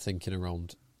intelligent thinking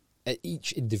around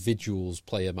each individual's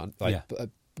player,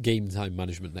 game time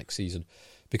management next season,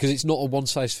 because it's not a one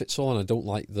size fits all, and I don't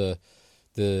like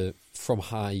the from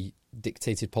high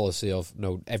dictated policy of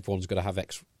no, everyone's got to have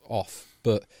X off,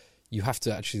 but you have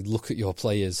to actually look at your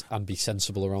players and be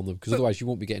sensible around them, because otherwise you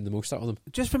won't be getting the most out of them.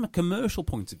 Just from a commercial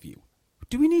point of view,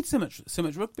 do we need so much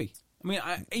rugby? I mean,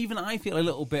 I feel a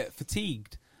little bit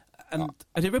fatigued, and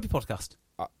I did a rugby podcast.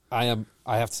 I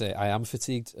have to say, I am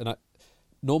fatigued, and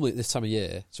normally at this time of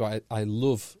year, so I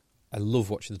love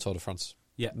watching the Tour de France.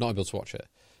 Yeah, not able to watch it.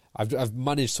 I've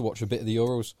managed to watch a bit of the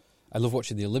Euros. I love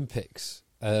watching the Olympics,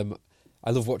 I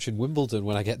love watching Wimbledon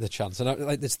when I get the chance,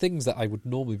 and there's things that I would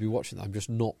normally be watching that I'm just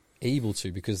not able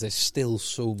to because there's still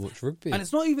so much rugby. And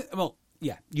it's not even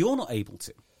you're not able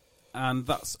to, and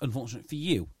that's unfortunate for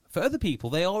you. For other people,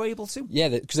 they are able to. Yeah,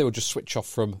 because they would just switch off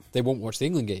from. They won't watch the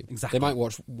England game. Exactly. They might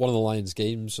watch one of the Lions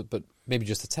games, but maybe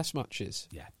just the Test matches.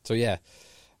 Yeah. So yeah,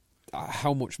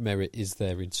 how much merit is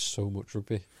there in so much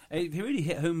rugby? It really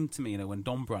hit home to me, when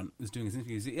Don Brandt was doing his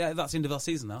interviews. Yeah, that's the end of our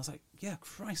season now. I was like, yeah,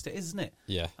 Christ, it is, isn't it?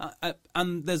 Yeah.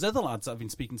 And there's other lads I've been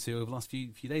speaking to over the last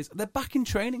few days. They're back in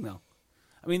training now.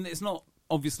 I mean, it's not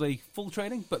obviously full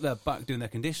training, but they're back doing their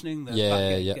conditioning. They're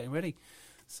back getting ready.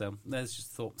 So there's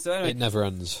just a thought. So anyway, it never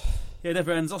ends. Yeah, it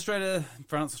never ends. Australia,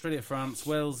 France,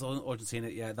 Wales, Argentina.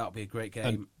 Yeah, that'll be a great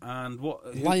game. And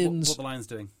what the Lions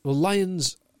doing? Well,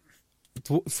 Lions,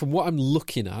 from what I'm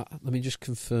looking at, let me just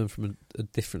confirm from a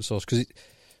different source, because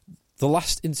the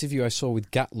last interview I saw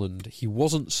with Gatland, he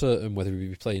wasn't certain whether he'd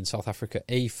be playing South Africa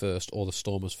A first or the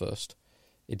Stormers first.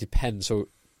 It depends. So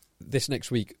this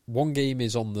next week, one game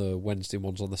is on the Wednesday,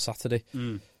 one's on the Saturday.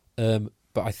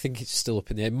 But I think it's still up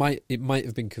in the air. It might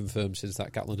have been confirmed since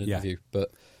that Gatland interview,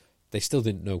 but they still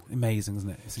didn't know. Amazing, isn't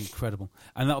it? It's incredible.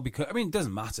 And that'll be... I mean, it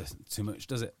doesn't matter too much,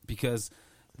 does it? Because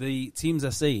the teams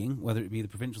are saying, whether it be the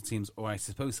provincial teams or I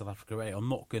suppose South Africa A, are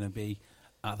not going to be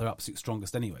at their absolute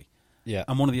strongest anyway. Yeah.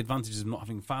 And one of the advantages of not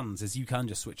having fans is you can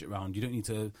just switch it around. You don't need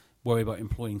to worry about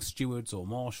employing stewards or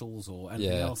marshals or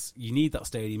anything else. You need that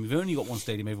stadium. You've only got one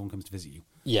stadium, everyone comes to visit you.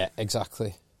 Yeah,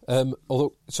 exactly.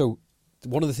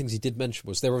 One of the things he did mention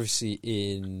was they're obviously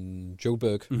in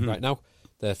Joburg right now.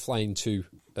 They're flying to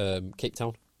Cape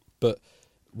Town. But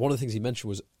one of the things he mentioned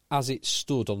was, as it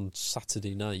stood on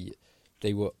Saturday night,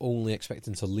 they were only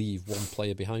expecting to leave one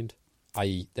player behind.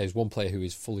 I.e., there's one player who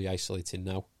is fully isolating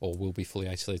now, or will be fully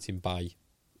isolating by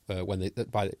when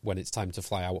it's time to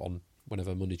fly out on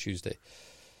whenever Monday, Tuesday.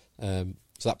 So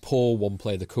that poor one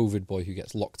player, the COVID boy who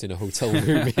gets locked in a hotel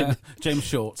room in James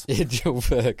Short in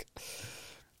Joburg.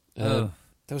 There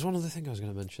was one other thing I was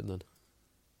going to mention then.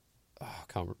 Oh, I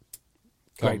can't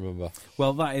remember.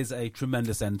 Well, that is a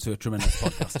tremendous end to a tremendous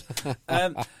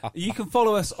podcast. You can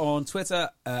follow us on Twitter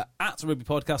at Rugby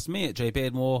Podcast, me at Jay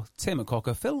Beardmore, Tim at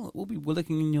Cocker. Phil will be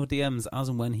looking in your DMs as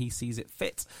and when he sees it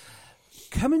fit.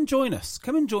 Come and join us.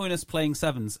 Come and join us playing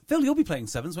sevens. Phil, you'll be playing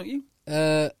sevens, won't you?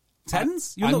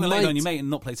 Tens? You're not going to lay down your mate and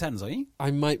not play tens, are you?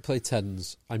 I might play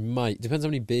tens. I might. Depends how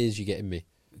many beers you get in me.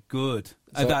 Good.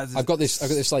 So I've got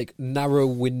this like narrow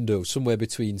window somewhere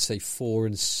between say 4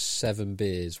 and 7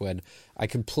 beers when I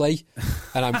can play,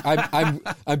 and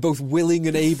I'm both willing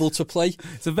and able to play.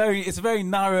 It's a very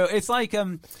narrow. It's like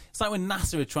when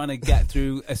NASA are trying to get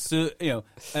through a certain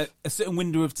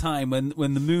window of time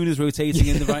when the moon is rotating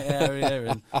in the right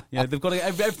area, and they've got to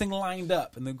get everything lined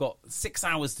up, and they've got 6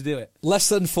 hours to do it. Less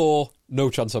than 4, no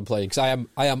chance I'm playing, because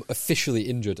I am officially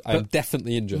injured. I am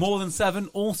definitely injured. More than 7,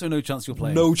 also no chance you're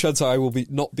playing. No chance I will be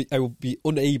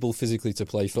unable physically to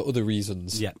play for other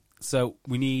reasons. Yeah. So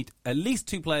we need at least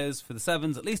 2 players for the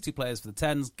sevens, at least 2 players for the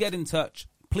tens. Get in touch.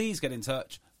 Please get in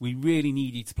touch. We really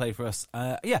need you to play for us.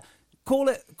 Call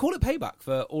it payback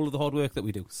for all of the hard work that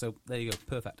we do. So there you go.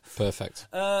 Perfect.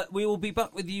 We will be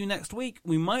back with you next week.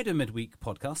 We might do a midweek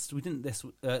podcast. We didn't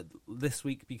this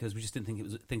week because we just didn't think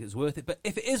it was worth it. But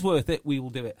if it is worth it, we will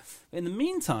do it. In the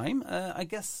meantime, I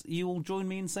guess you will join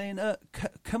me in saying,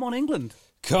 "Come on, England."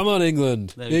 Come on,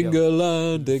 England.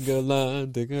 England.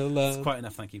 It's quite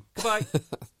enough. Thank you. Goodbye.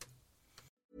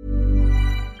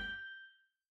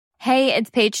 Hey, it's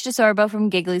Paige DeSorbo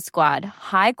from Giggly Squad.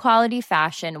 High quality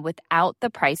fashion without the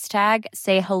price tag.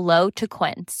 Say hello to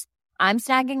Quince. I'm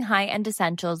snagging high-end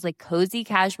essentials like cozy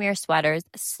cashmere sweaters,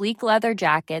 sleek leather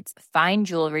jackets, fine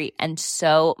jewelry, and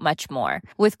so much more.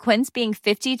 With Quince being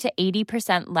 50 to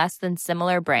 80% less than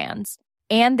similar brands.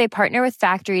 And they partner with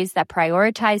factories that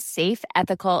prioritize safe,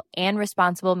 ethical, and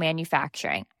responsible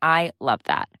manufacturing. I love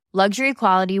that. Luxury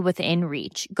quality within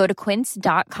reach. Go to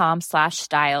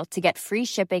quince.com/style to get free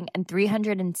shipping and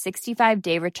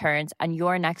 365-day returns on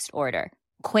your next order.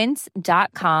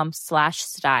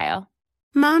 Quince.com/style.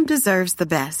 Mom deserves the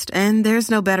best, and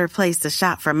there's no better place to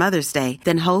shop for Mother's Day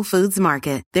than Whole Foods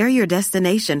Market. They're your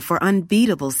destination for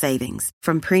unbeatable savings,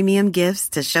 from premium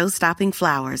gifts to show-stopping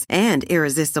flowers and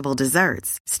irresistible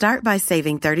desserts. Start by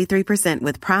saving 33%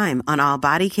 with Prime on all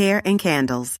body care and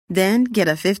candles. Then get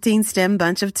a 15-stem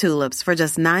bunch of tulips for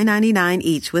just $9.99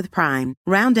 each with Prime.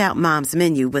 Round out Mom's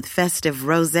menu with festive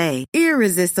rosé,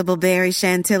 irresistible berry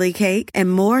chantilly cake,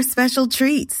 and more special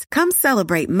treats. Come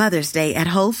celebrate Mother's Day at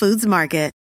Whole Foods Market.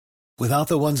 Without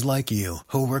the ones like you,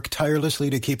 who work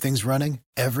tirelessly to keep things running,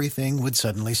 everything would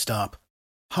suddenly stop.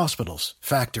 Hospitals,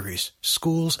 factories,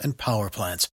 schools, and power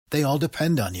plants, they all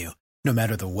depend on you. No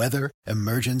matter the weather,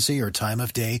 emergency, or time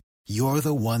of day, you're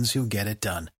the ones who get it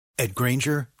done. At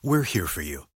Grainger, we're here for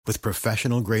you with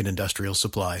professional-grade industrial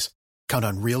supplies. Count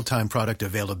on real-time product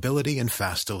availability and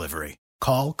fast delivery.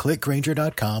 Call, click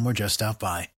Grainger.com, or just stop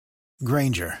by.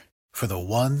 Grainger, for the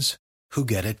ones who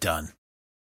get it done.